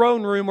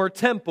throne room or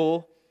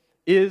temple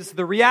is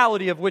the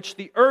reality of which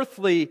the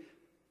earthly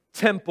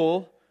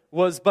temple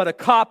was but a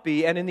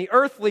copy, and in the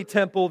earthly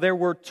temple there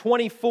were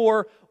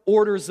 24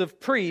 orders of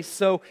priests.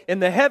 So in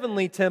the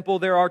heavenly temple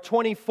there are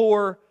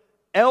 24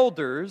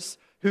 elders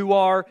who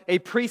are a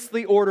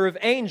priestly order of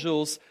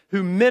angels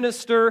who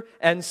minister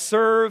and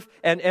serve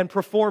and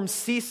perform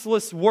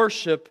ceaseless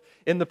worship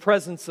in the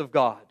presence of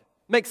God.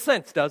 Makes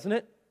sense, doesn't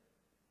it?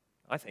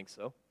 I think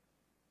so.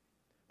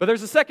 But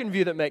there's a second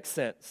view that makes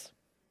sense,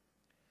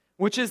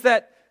 which is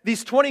that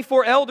these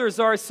 24 elders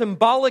are a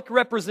symbolic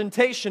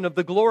representation of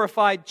the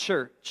glorified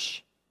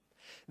church.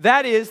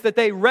 That is, that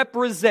they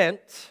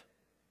represent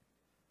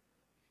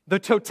the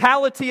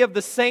totality of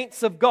the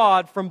saints of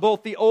God from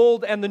both the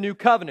Old and the New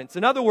Covenants.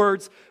 In other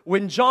words,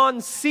 when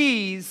John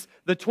sees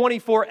the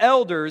 24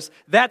 elders,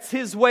 that's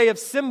his way of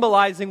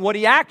symbolizing what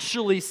he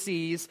actually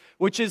sees,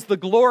 which is the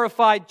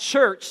glorified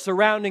church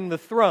surrounding the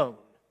throne.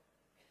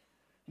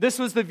 This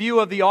was the view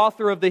of the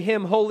author of the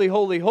hymn, Holy,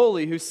 Holy,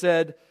 Holy, who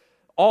said,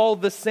 all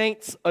the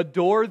saints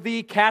adore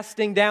thee,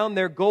 casting down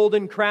their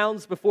golden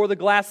crowns before the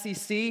glassy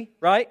sea,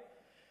 right?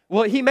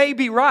 Well, he may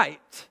be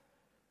right.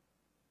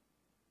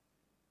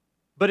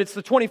 But it's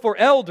the 24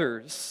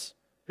 elders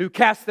who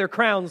cast their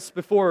crowns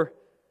before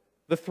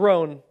the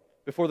throne,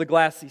 before the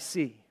glassy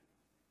sea.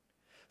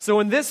 So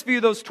in this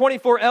view, those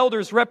 24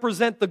 elders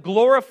represent the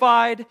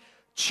glorified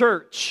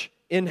church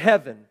in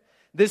heaven.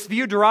 This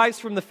view derives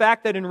from the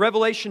fact that in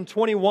Revelation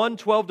 21,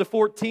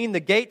 12-14,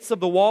 the gates of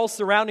the wall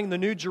surrounding the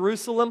New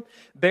Jerusalem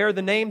bear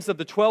the names of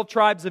the 12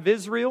 tribes of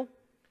Israel.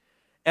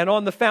 And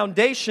on the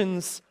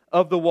foundations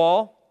of the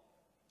wall,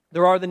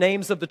 there are the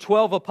names of the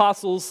 12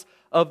 apostles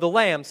of the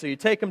Lamb. So you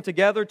take them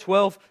together,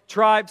 12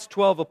 tribes,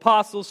 12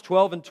 apostles,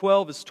 12 and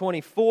 12 is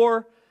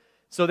 24.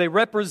 So they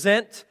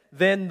represent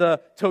then the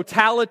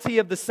totality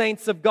of the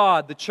saints of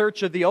God, the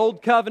church of the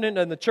Old Covenant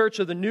and the church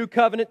of the New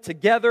Covenant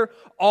together,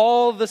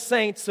 all the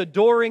saints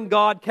adoring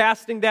God,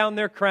 casting down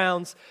their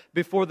crowns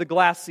before the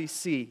glassy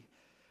sea.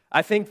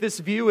 I think this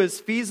view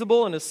is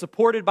feasible and is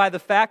supported by the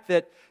fact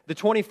that the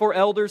 24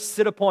 elders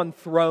sit upon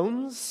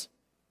thrones,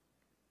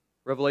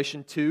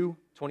 Revelation 2,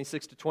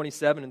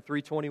 26-27 and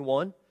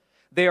 3:21.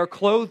 They are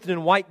clothed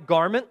in white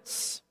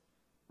garments,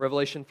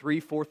 Revelation 3,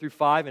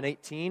 4-5 and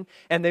 18.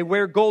 And they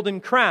wear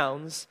golden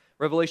crowns,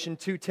 Revelation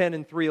 2:10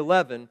 and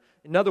 3:11.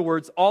 In other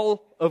words,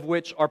 all of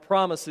which are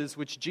promises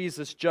which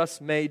Jesus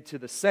just made to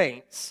the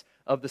saints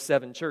of the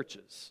 7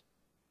 churches.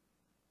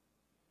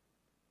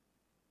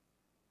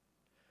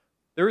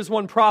 There is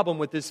one problem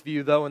with this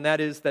view, though, and that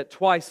is that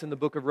twice in the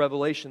book of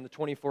Revelation, the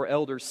 24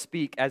 elders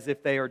speak as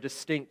if they are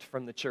distinct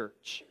from the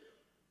church.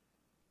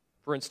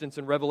 For instance,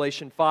 in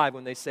Revelation 5,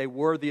 when they say,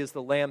 "Worthy is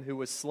the Lamb who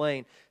was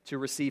slain to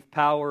receive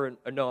power,"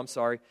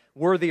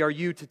 "Worthy are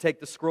you to take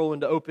the scroll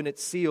and to open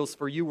its seals,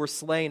 for you were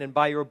slain, and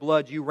by your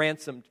blood you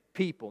ransomed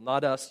people,"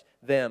 not us,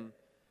 them,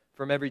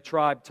 "from every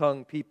tribe,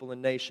 tongue, people,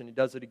 and nation." He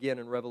does it again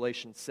in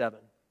Revelation 7.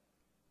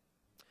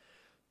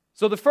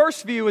 So the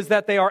first view is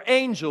that they are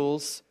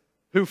angels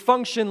who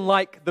function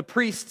like the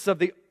priests of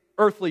the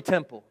earthly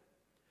temple.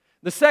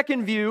 The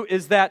second view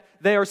is that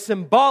they are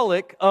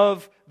symbolic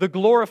of the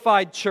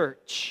glorified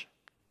church.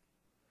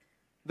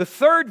 The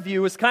third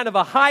view is kind of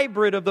a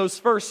hybrid of those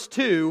first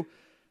two,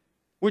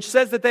 which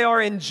says that they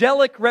are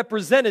angelic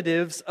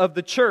representatives of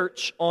the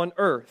church on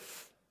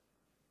earth.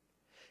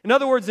 In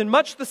other words, in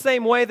much the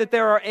same way that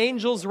there are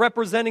angels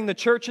representing the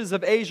churches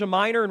of Asia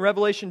Minor in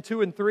Revelation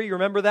 2 and 3,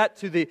 remember that,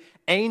 to the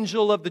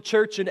angel of the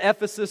church in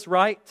Ephesus,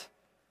 right?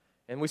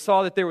 And we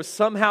saw that there was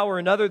somehow or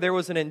another, there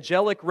was an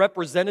angelic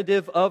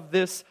representative of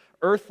this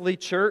earthly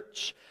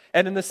church.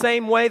 And in the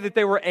same way that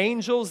there were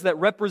angels that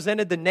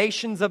represented the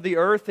nations of the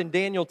earth in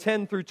Daniel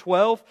 10 through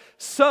 12,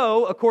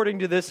 so, according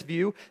to this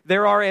view,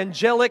 there are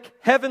angelic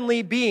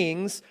heavenly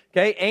beings,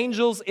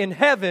 angels in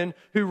heaven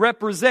who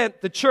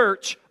represent the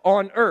church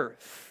on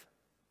earth.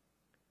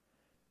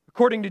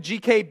 According to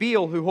G.K.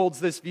 Beale, who holds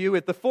this view,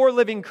 if the four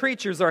living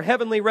creatures are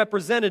heavenly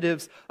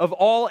representatives of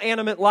all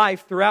animate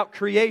life throughout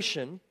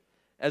creation,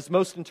 as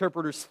most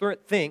interpreters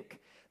think,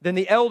 then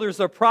the elders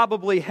are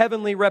probably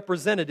heavenly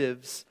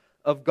representatives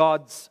of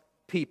God's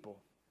people.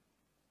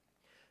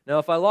 Now,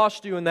 if I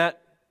lost you in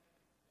that,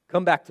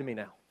 come back to me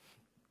now.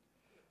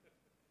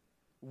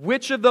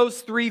 Which of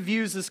those three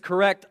views is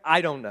correct?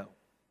 I don't know.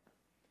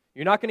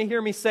 You're not going to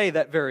hear me say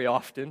that very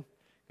often,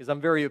 because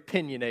I'm very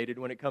opinionated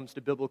when it comes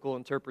to biblical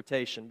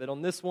interpretation. But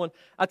on this one,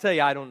 I tell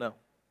you, I don't know.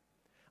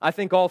 I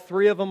think all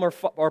three of them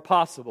are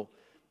possible.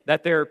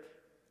 That they're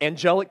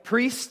angelic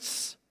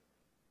priests,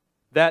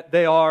 that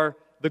they are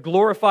the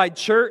glorified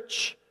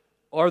church,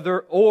 or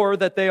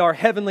that they are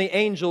heavenly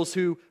angels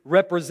who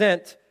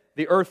represent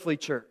the earthly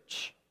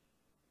church.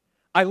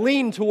 I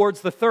lean towards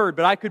the third,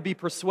 but I could be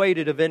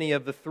persuaded of any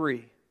of the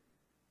three.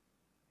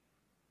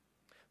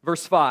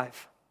 Verse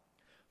 5.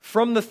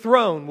 From the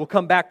throne, we'll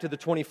come back to the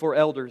 24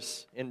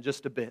 elders in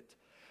just a bit.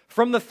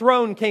 From the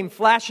throne came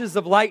flashes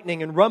of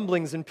lightning and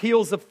rumblings and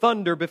peals of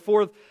thunder.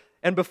 Before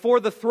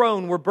the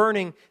throne were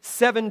burning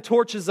 7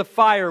 torches of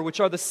fire, which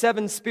are the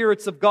 7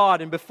 spirits of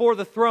God. And before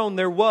the throne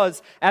there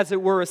was, as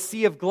it were, a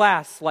sea of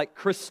glass like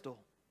crystal.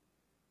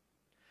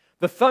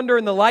 The thunder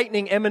and the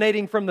lightning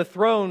emanating from the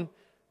throne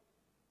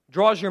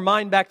draws your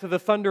mind back to the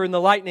thunder and the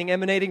lightning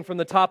emanating from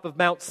the top of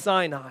Mount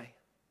Sinai.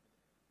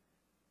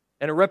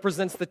 And it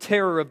represents the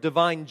terror of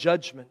divine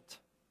judgment.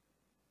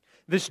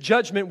 This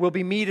judgment will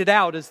be meted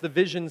out as the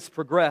visions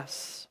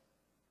progress.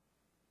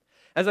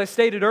 As I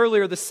stated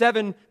earlier, the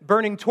 7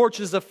 burning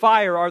torches of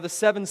fire are the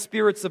 7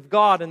 spirits of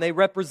God, and they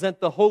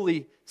represent the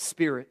Holy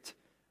Spirit.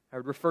 I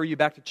would refer you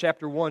back to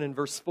chapter 1 and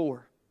verse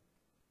 4.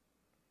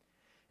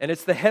 And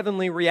it's the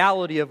heavenly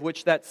reality of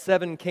which that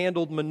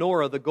 7-candled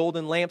menorah, the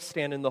golden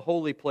lampstand in the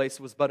holy place,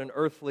 was but an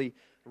earthly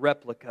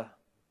replica.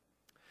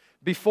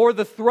 Before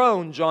the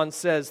throne, John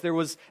says, there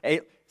was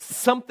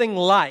something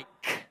like,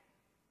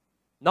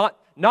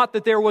 not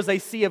that there was a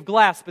sea of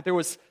glass, but there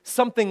was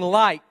something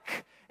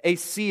like a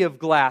sea of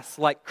glass,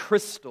 like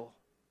crystal.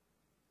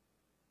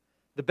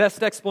 The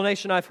best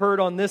explanation I've heard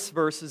on this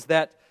verse is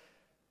that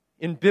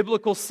in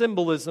biblical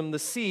symbolism, the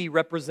sea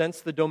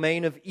represents the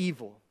domain of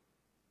evil.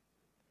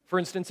 For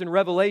instance, in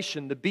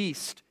Revelation, the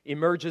beast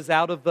emerges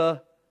out of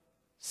the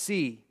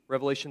sea,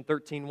 Revelation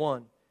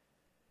 13:1.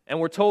 And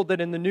we're told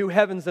that in the new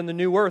heavens and the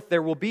new earth,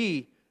 there will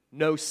be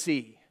no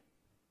sea.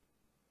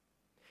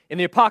 In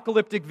the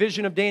apocalyptic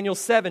vision of Daniel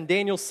 7,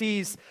 Daniel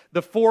sees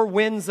the 4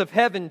 winds of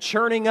heaven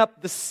churning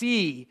up the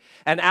sea,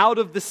 and out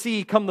of the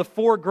sea come the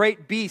 4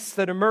 great beasts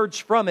that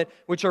emerge from it,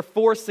 which are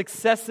 4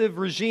 successive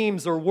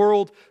regimes or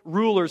world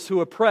rulers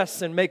who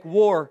oppress and make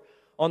war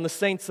on the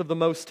saints of the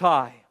Most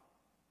High.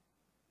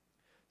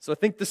 So I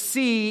think the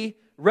sea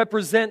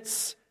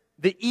represents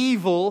the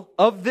evil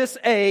of this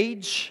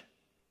age.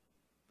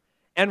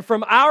 And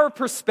from our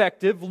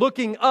perspective,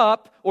 looking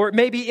up, or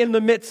maybe in the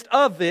midst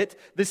of it,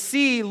 the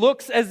sea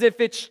looks as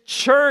if it's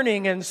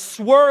churning and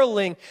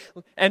swirling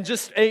and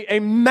just a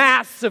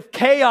mass of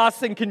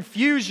chaos and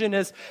confusion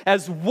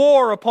as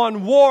war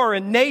upon war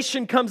and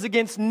nation comes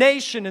against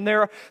nation, and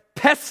there are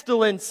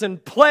pestilence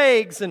and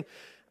plagues and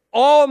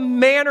all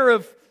manner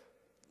of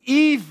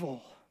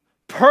evil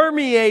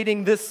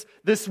permeating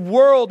this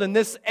world and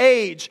this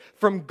age.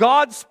 From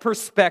God's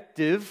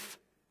perspective,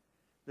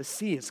 the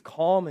sea is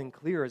calm and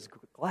clear as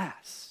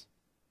glass.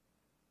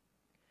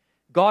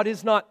 God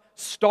is not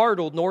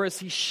startled, nor is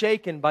He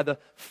shaken by the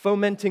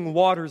fomenting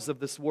waters of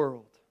this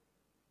world.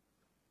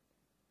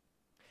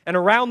 And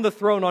around the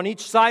throne, on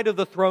each side of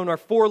the throne, are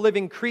 4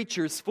 living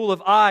creatures full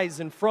of eyes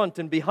in front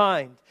and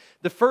behind.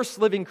 The first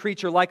living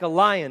creature like a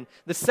lion,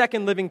 the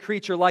second living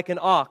creature like an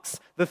ox,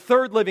 the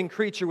third living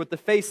creature with the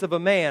face of a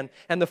man,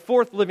 and the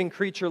 4th living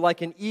creature like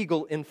an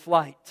eagle in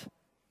flight.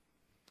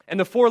 And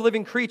the four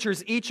living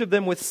creatures, each of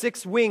them with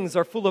 6 wings,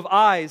 are full of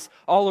eyes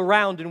all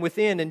around and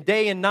within. And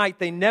day and night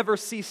they never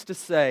cease to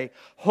say,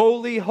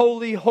 Holy,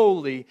 holy,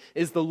 holy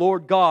is the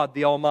Lord God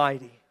the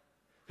Almighty,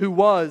 who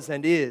was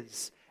and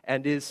is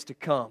to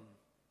come.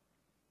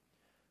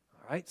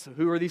 All right, so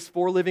who are these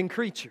 4 living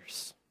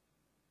creatures?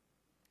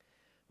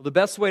 Well, the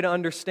best way to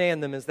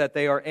understand them is that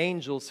they are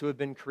angels who have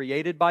been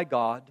created by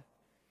God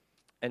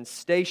and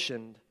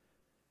stationed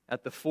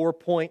at the 4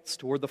 points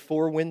toward the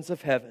 4 winds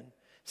of heaven,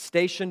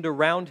 stationed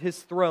around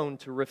His throne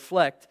to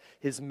reflect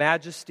His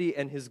majesty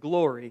and His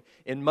glory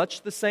in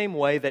much the same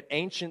way that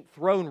ancient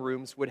throne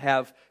rooms would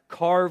have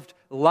carved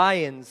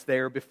lions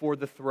there before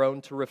the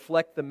throne to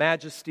reflect the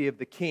majesty of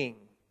the king.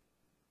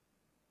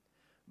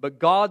 But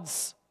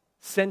God's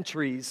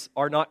sentries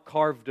are not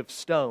carved of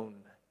stone.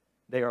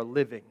 They are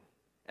living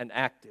and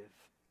active.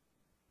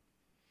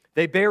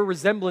 They bear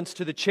resemblance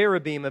to the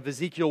cherubim of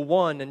Ezekiel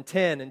 1 and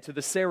 10 and to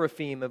the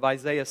seraphim of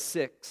Isaiah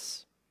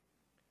 6.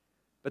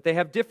 But they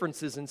have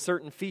differences in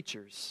certain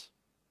features.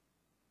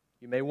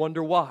 You may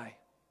wonder why.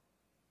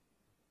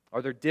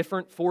 Are there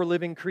different 4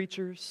 living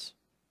creatures?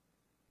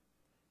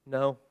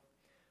 No.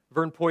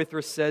 Vern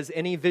Poythress says,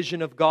 any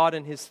vision of God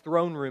in His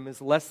throne room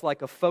is less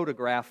like a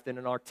photograph than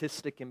an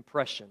artistic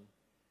impression.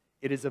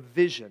 It is a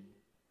vision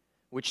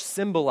which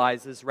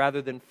symbolizes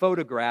rather than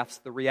photographs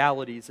the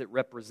realities it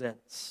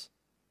represents.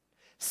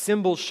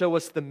 Symbols show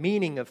us the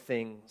meaning of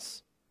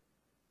things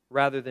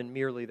rather than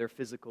merely their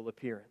physical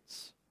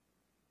appearance.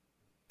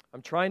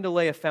 I'm trying to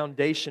lay a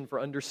foundation for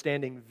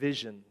understanding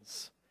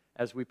visions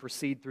as we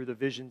proceed through the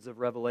visions of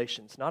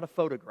Revelation. It's not a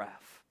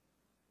photograph.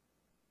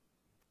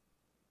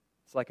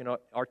 It's like an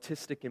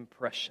artistic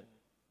impression,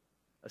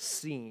 a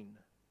scene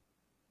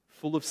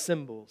full of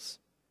symbols,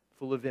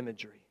 full of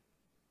imagery,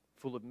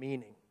 full of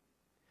meaning.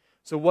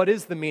 So what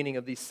is the meaning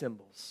of these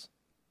symbols?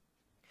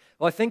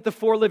 Well, I think the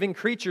 4 living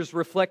creatures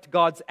reflect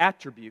God's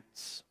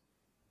attributes.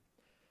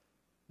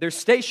 Their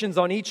stations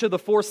on each of the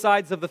 4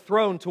 sides of the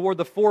throne toward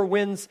the 4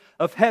 winds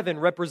of heaven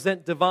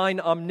represent divine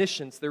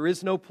omniscience. There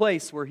is no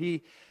place where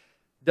He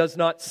does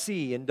not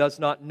see and does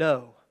not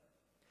know.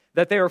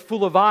 That they are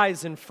full of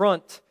eyes in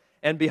front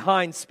and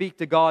behind speak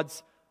to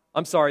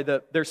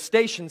their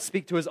stations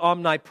speak to His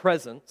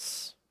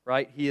omnipresence,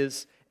 right? He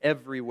is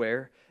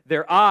everywhere.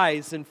 Their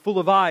eyes and full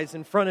of eyes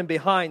in front and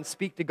behind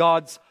speak to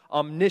God's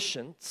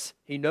omniscience.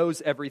 He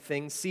knows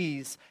everything,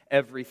 sees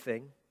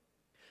everything.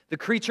 The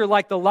creature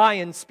like the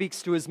lion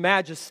speaks to His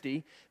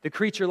majesty. The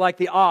creature like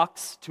the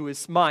ox to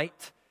His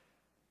might.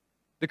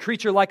 The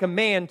creature like a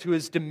man to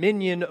His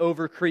dominion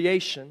over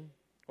creation,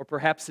 or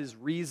perhaps His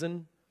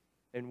reason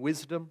and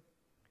wisdom.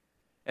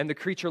 And the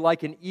creature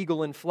like an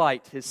eagle in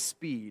flight, His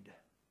speed,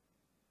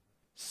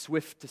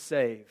 swift to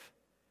save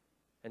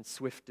and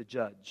swift to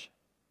judge.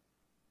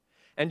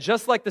 And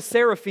just like the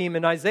seraphim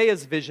in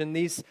Isaiah's vision,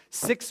 these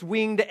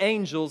 6-winged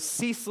angels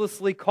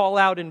ceaselessly call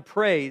out in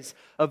praise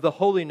of the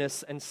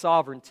holiness and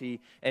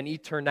sovereignty and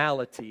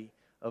eternality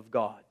of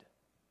God.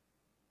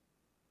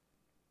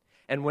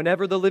 And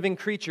whenever the living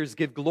creatures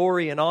give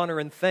glory and honor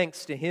and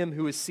thanks to Him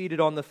who is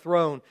seated on the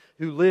throne,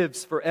 who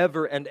lives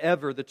forever and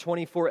ever, the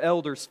 24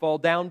 elders fall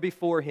down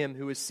before Him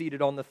who is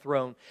seated on the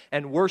throne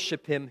and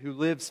worship Him who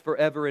lives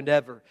forever and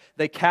ever.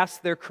 They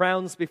cast their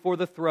crowns before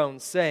the throne,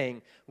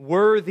 saying,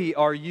 Worthy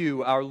are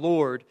You, our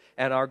Lord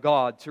and our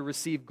God, to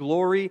receive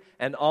glory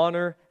and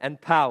honor and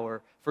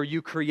power, for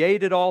You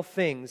created all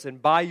things, and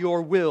by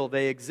Your will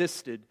they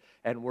existed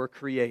and were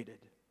created.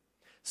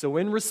 So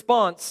in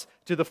response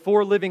to the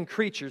 4 living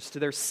creatures, to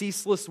their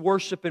ceaseless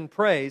worship and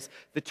praise,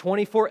 the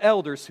 24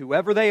 elders,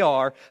 whoever they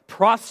are,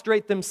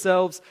 prostrate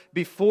themselves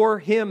before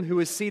Him who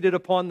is seated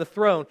upon the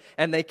throne,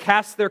 and they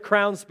cast their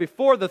crowns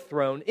before the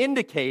throne,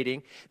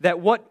 indicating that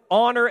what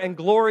honor and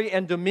glory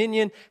and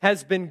dominion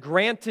has been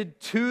granted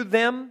to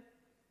them,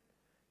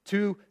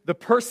 to the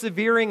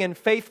persevering and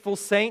faithful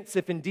saints,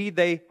 if indeed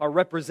they are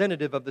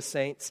representative of the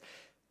saints,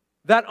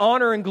 that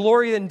honor and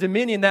glory and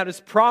dominion that is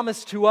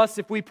promised to us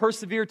if we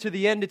persevere to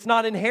the end, it's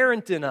not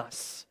inherent in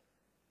us.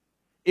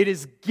 It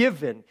is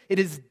given. It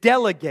is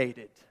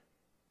delegated.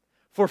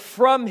 For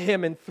from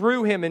Him and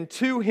through Him and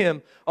to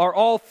Him are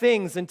all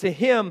things, and to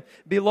Him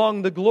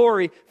belong the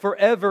glory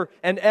forever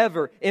and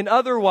ever. In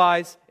other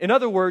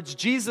words,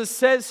 Jesus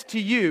says to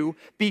you,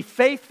 be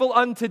faithful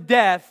unto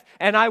death,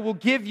 and I will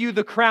give you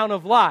the crown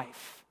of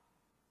life.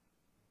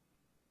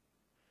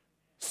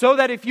 So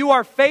that if you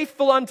are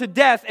faithful unto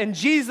death and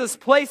Jesus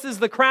places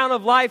the crown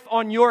of life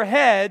on your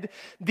head,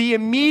 the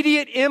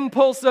immediate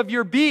impulse of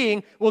your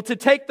being will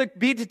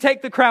be to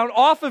take the crown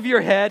off of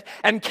your head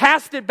and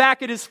cast it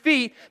back at His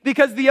feet,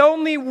 because the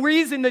only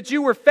reason that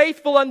you were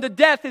faithful unto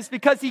death is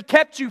because He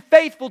kept you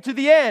faithful to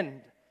the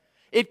end.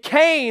 It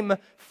came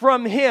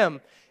from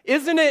Him.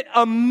 Isn't it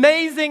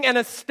amazing and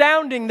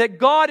astounding that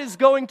God is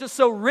going to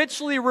so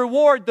richly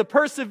reward the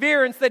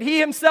perseverance that He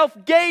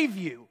Himself gave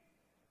you?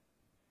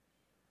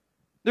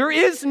 There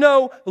is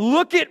no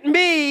look at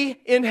me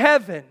in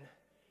heaven.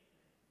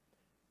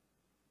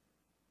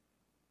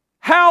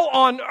 How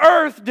on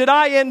earth did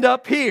I end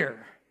up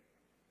here?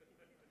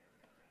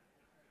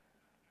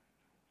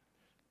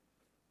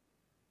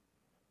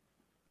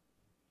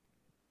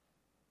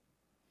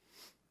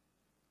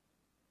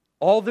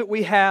 all that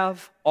we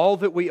have, all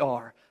that we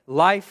are,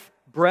 life,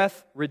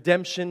 breath,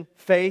 redemption,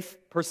 faith,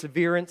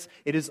 perseverance,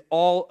 it is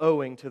all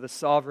owing to the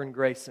sovereign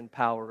grace and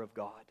power of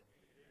God.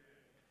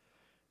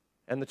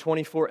 And the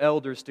 24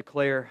 elders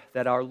declare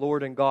that our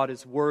Lord and God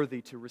is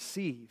worthy to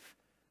receive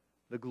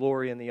the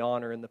glory and the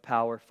honor and the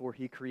power, for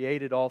He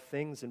created all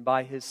things, and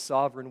by His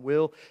sovereign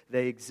will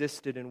they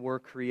existed and were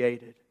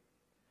created.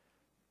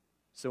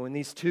 So in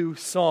these two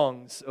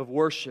songs of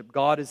worship,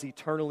 God is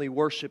eternally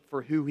worshiped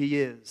for who He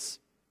is,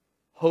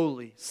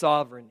 holy,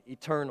 sovereign,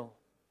 eternal.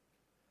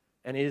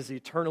 And He is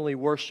eternally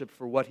worshiped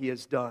for what He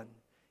has done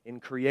in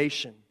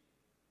creation,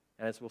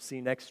 and as we'll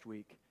see next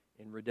week,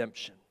 in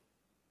redemption.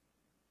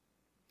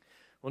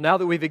 Well, now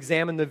that we've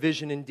examined the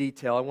vision in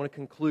detail, I want to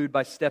conclude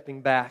by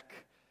stepping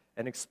back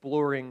and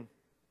exploring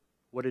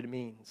what it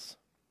means.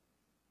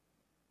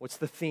 What's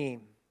the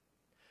theme?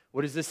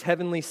 What is this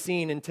heavenly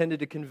scene intended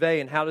to convey,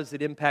 and how does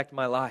it impact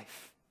my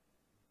life?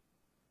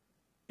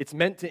 It's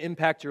meant to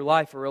impact your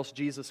life, or else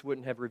Jesus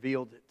wouldn't have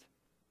revealed it.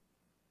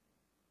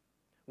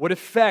 What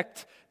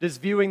effect does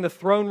viewing the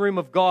throne room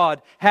of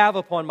God have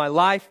upon my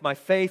life, my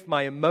faith,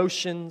 my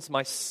emotions,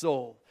 my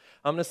soul?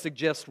 I'm going to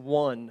suggest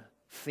one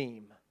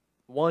theme,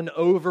 one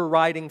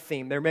overriding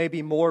theme. There may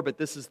be more, but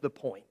this is the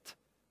point.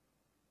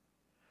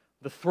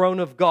 The throne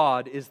of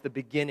God is the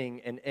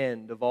beginning and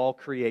end of all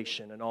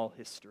creation and all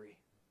history.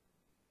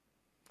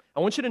 I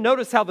want you to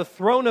notice how the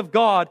throne of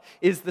God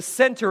is the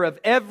center of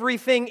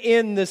everything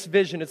in this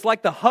vision. It's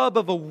like the hub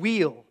of a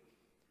wheel.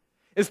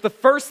 It's the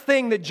first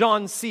thing that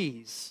John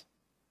sees.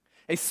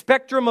 A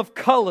spectrum of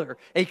color,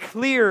 a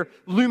clear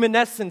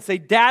luminescence, a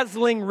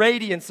dazzling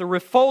radiance, a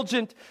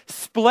refulgent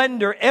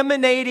splendor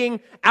emanating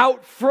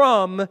out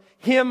from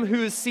Him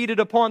who is seated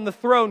upon the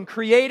throne,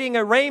 creating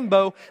a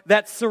rainbow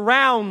that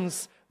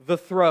surrounds the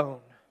throne.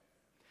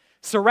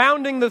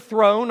 Surrounding the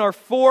throne are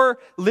four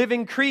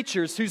living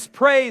creatures whose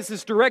praise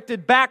is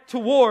directed back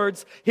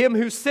towards Him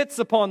who sits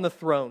upon the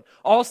throne.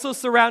 Also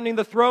surrounding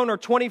the throne are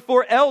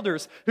 24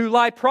 elders who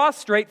lie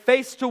prostrate,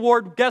 face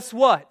toward, guess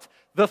what?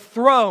 The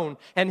throne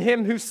and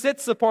Him who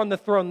sits upon the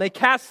throne. They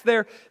cast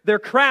their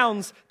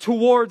crowns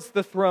towards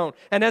the throne.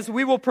 And as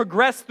we will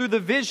progress through the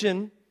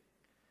vision,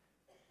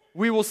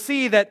 we will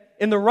see that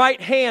in the right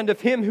hand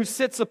of Him who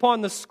sits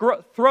upon the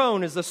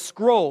throne is a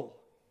scroll.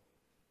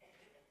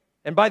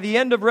 And by the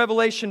end of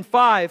Revelation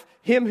 5,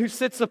 Him who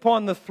sits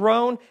upon the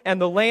throne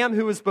and the Lamb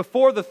who is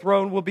before the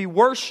throne will be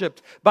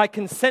worshipped by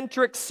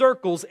concentric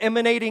circles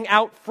emanating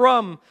out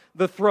from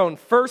the throne.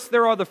 First,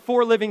 there are the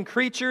four living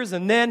creatures,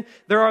 and then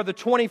there are the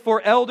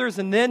 24 elders,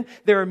 and then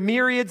there are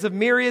myriads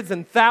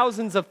and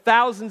thousands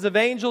of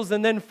angels,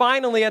 and then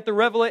finally at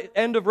the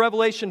end of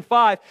Revelation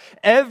 5,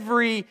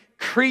 every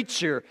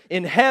creature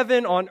in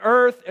heaven, on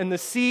earth, and the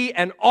sea,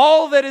 and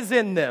all that is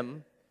in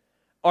them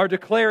are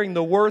declaring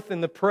the worth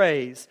and the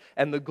praise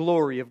and the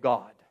glory of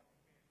God.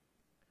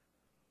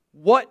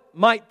 What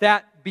might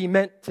that be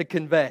meant to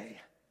convey?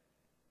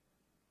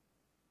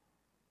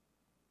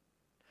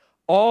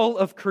 All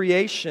of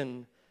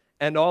creation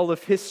and all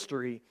of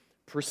history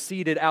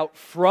proceeded out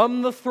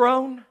from the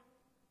throne,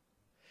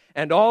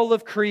 and all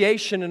of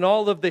creation and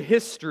all of the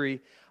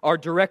history are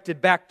directed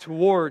back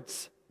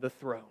towards the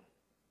throne.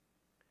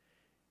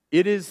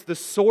 It is the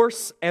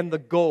source and the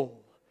goal,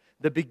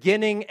 the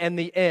beginning and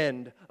the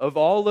end of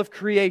all of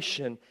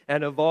creation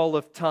and of all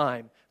of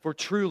time. For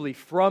truly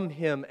from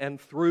Him and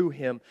through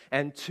Him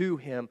and to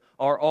Him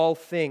are all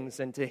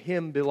things, and to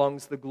Him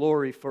belongs the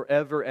glory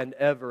forever and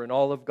ever. And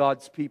all of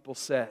God's people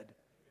said.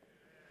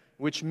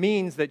 Which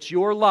means that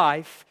your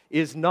life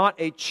is not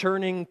a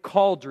churning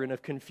cauldron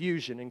of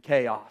confusion and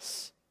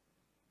chaos.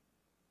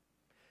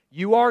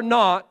 You are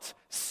not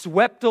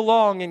swept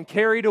along and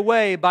carried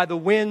away by the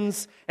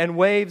winds and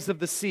waves of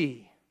the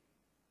sea.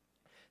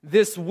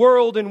 This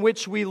world in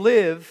which we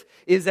live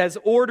is as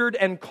ordered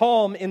and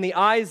calm in the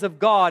eyes of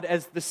God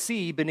as the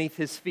sea beneath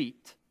His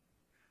feet.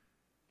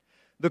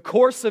 The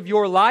course of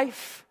your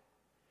life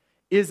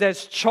is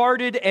as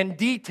charted and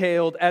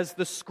detailed as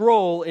the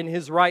scroll in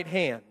His right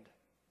hand.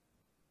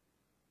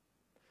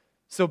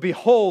 So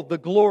behold the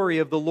glory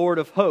of the Lord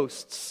of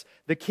hosts,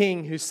 the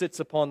King who sits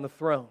upon the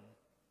throne,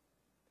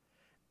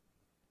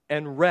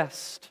 and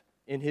rest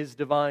in His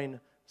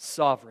divine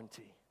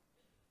sovereignty.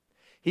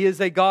 He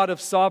is a God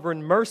of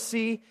sovereign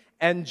mercy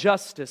and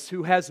justice,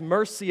 who has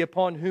mercy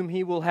upon whom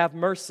He will have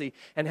mercy,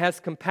 and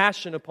has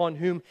compassion upon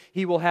whom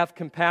He will have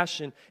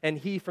compassion. And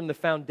He, from the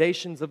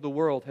foundations of the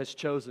world, has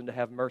chosen to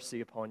have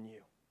mercy upon you.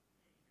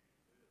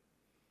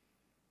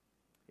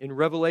 In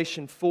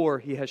Revelation 4,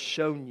 He has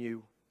shown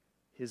you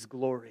His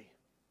glory.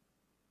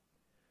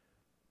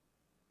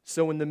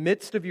 So in the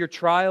midst of your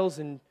trials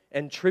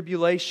and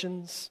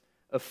tribulations,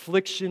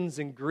 afflictions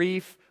and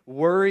grief,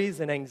 worries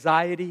and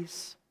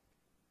anxieties,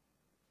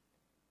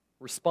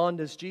 respond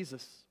as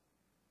Jesus,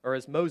 or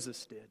as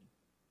Moses did.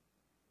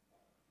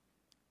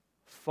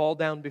 Fall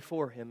down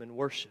before Him and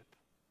worship.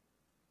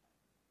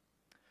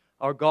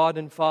 Our God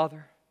and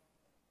Father,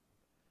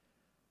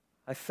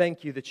 I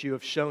thank You that You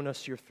have shown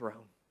us Your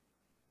throne.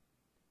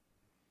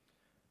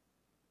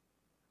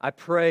 I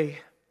pray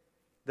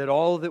that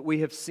all that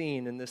we have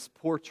seen in this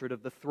portrait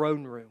of the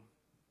throne room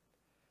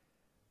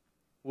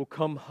will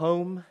come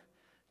home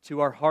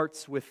to our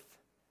hearts with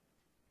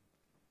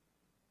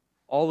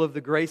all of the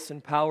grace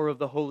and power of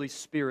the Holy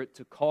Spirit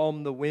to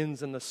calm the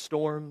winds and the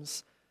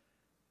storms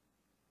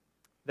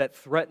that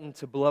threaten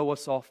to blow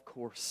us off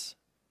course.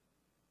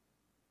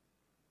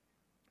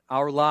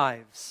 Our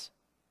lives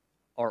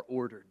are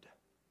ordered.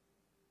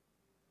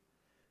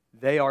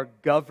 They are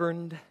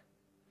governed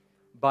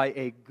by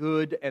a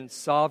good and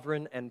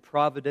sovereign and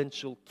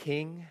providential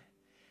King,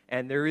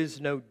 and there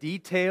is no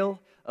detail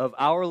of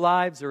our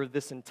lives or of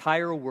this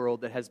entire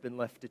world that has been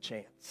left to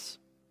chance.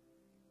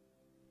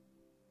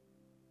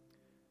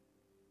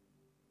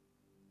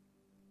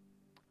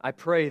 I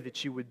pray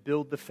that you would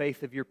build the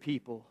faith of your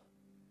people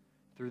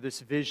through this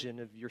vision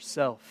of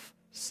yourself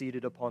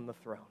seated upon the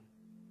throne,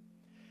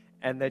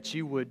 and that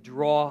you would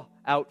draw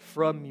out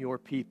from your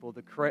people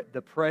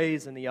the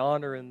praise and the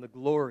honor and the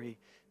glory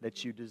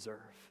that you deserve.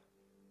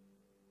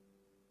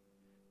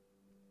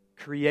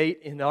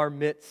 Create in our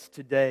midst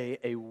today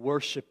a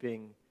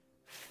worshiping,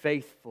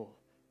 faithful,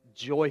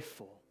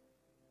 joyful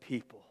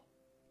people.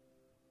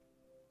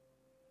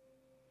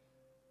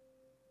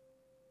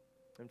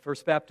 And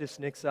First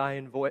Baptist Nixa, I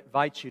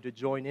invite you to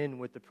join in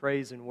with the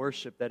praise and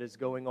worship that is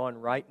going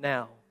on right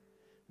now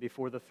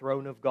before the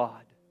throne of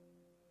God.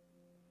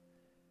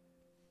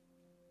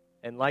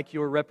 And like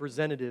your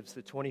representatives,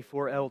 the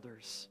 24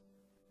 elders,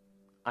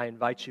 I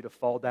invite you to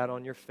fall down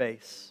on your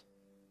face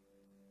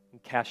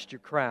and cast your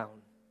crown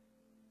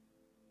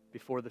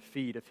before the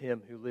feet of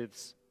Him who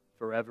lives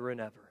forever and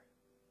ever.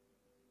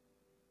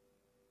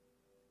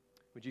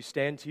 Would you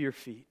stand to your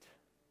feet?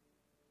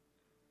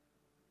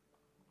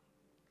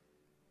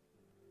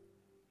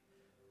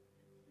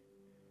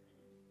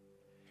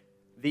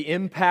 The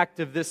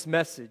impact of this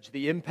message,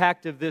 the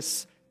impact of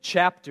this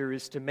chapter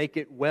is to make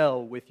it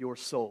well with your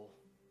soul.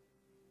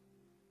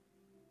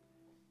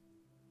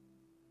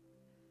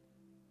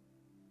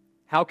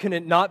 How can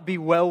it not be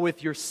well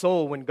with your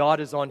soul when God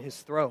is on His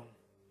throne?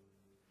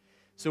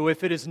 So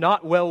if it is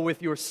not well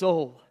with your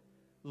soul,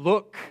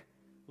 look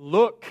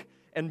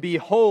and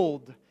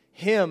behold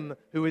Him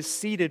who is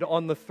seated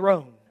on the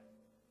throne.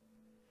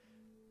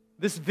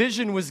 This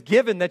vision was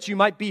given that you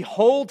might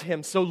behold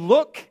Him, so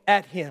look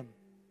at Him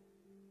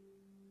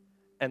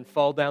and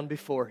fall down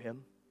before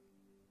Him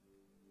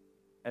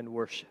and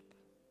worship.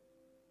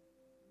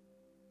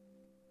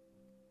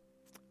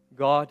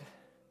 God,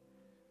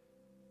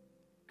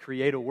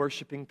 create a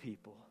worshiping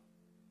people.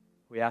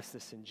 We ask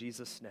this in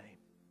Jesus' name.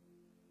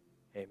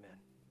 Amen.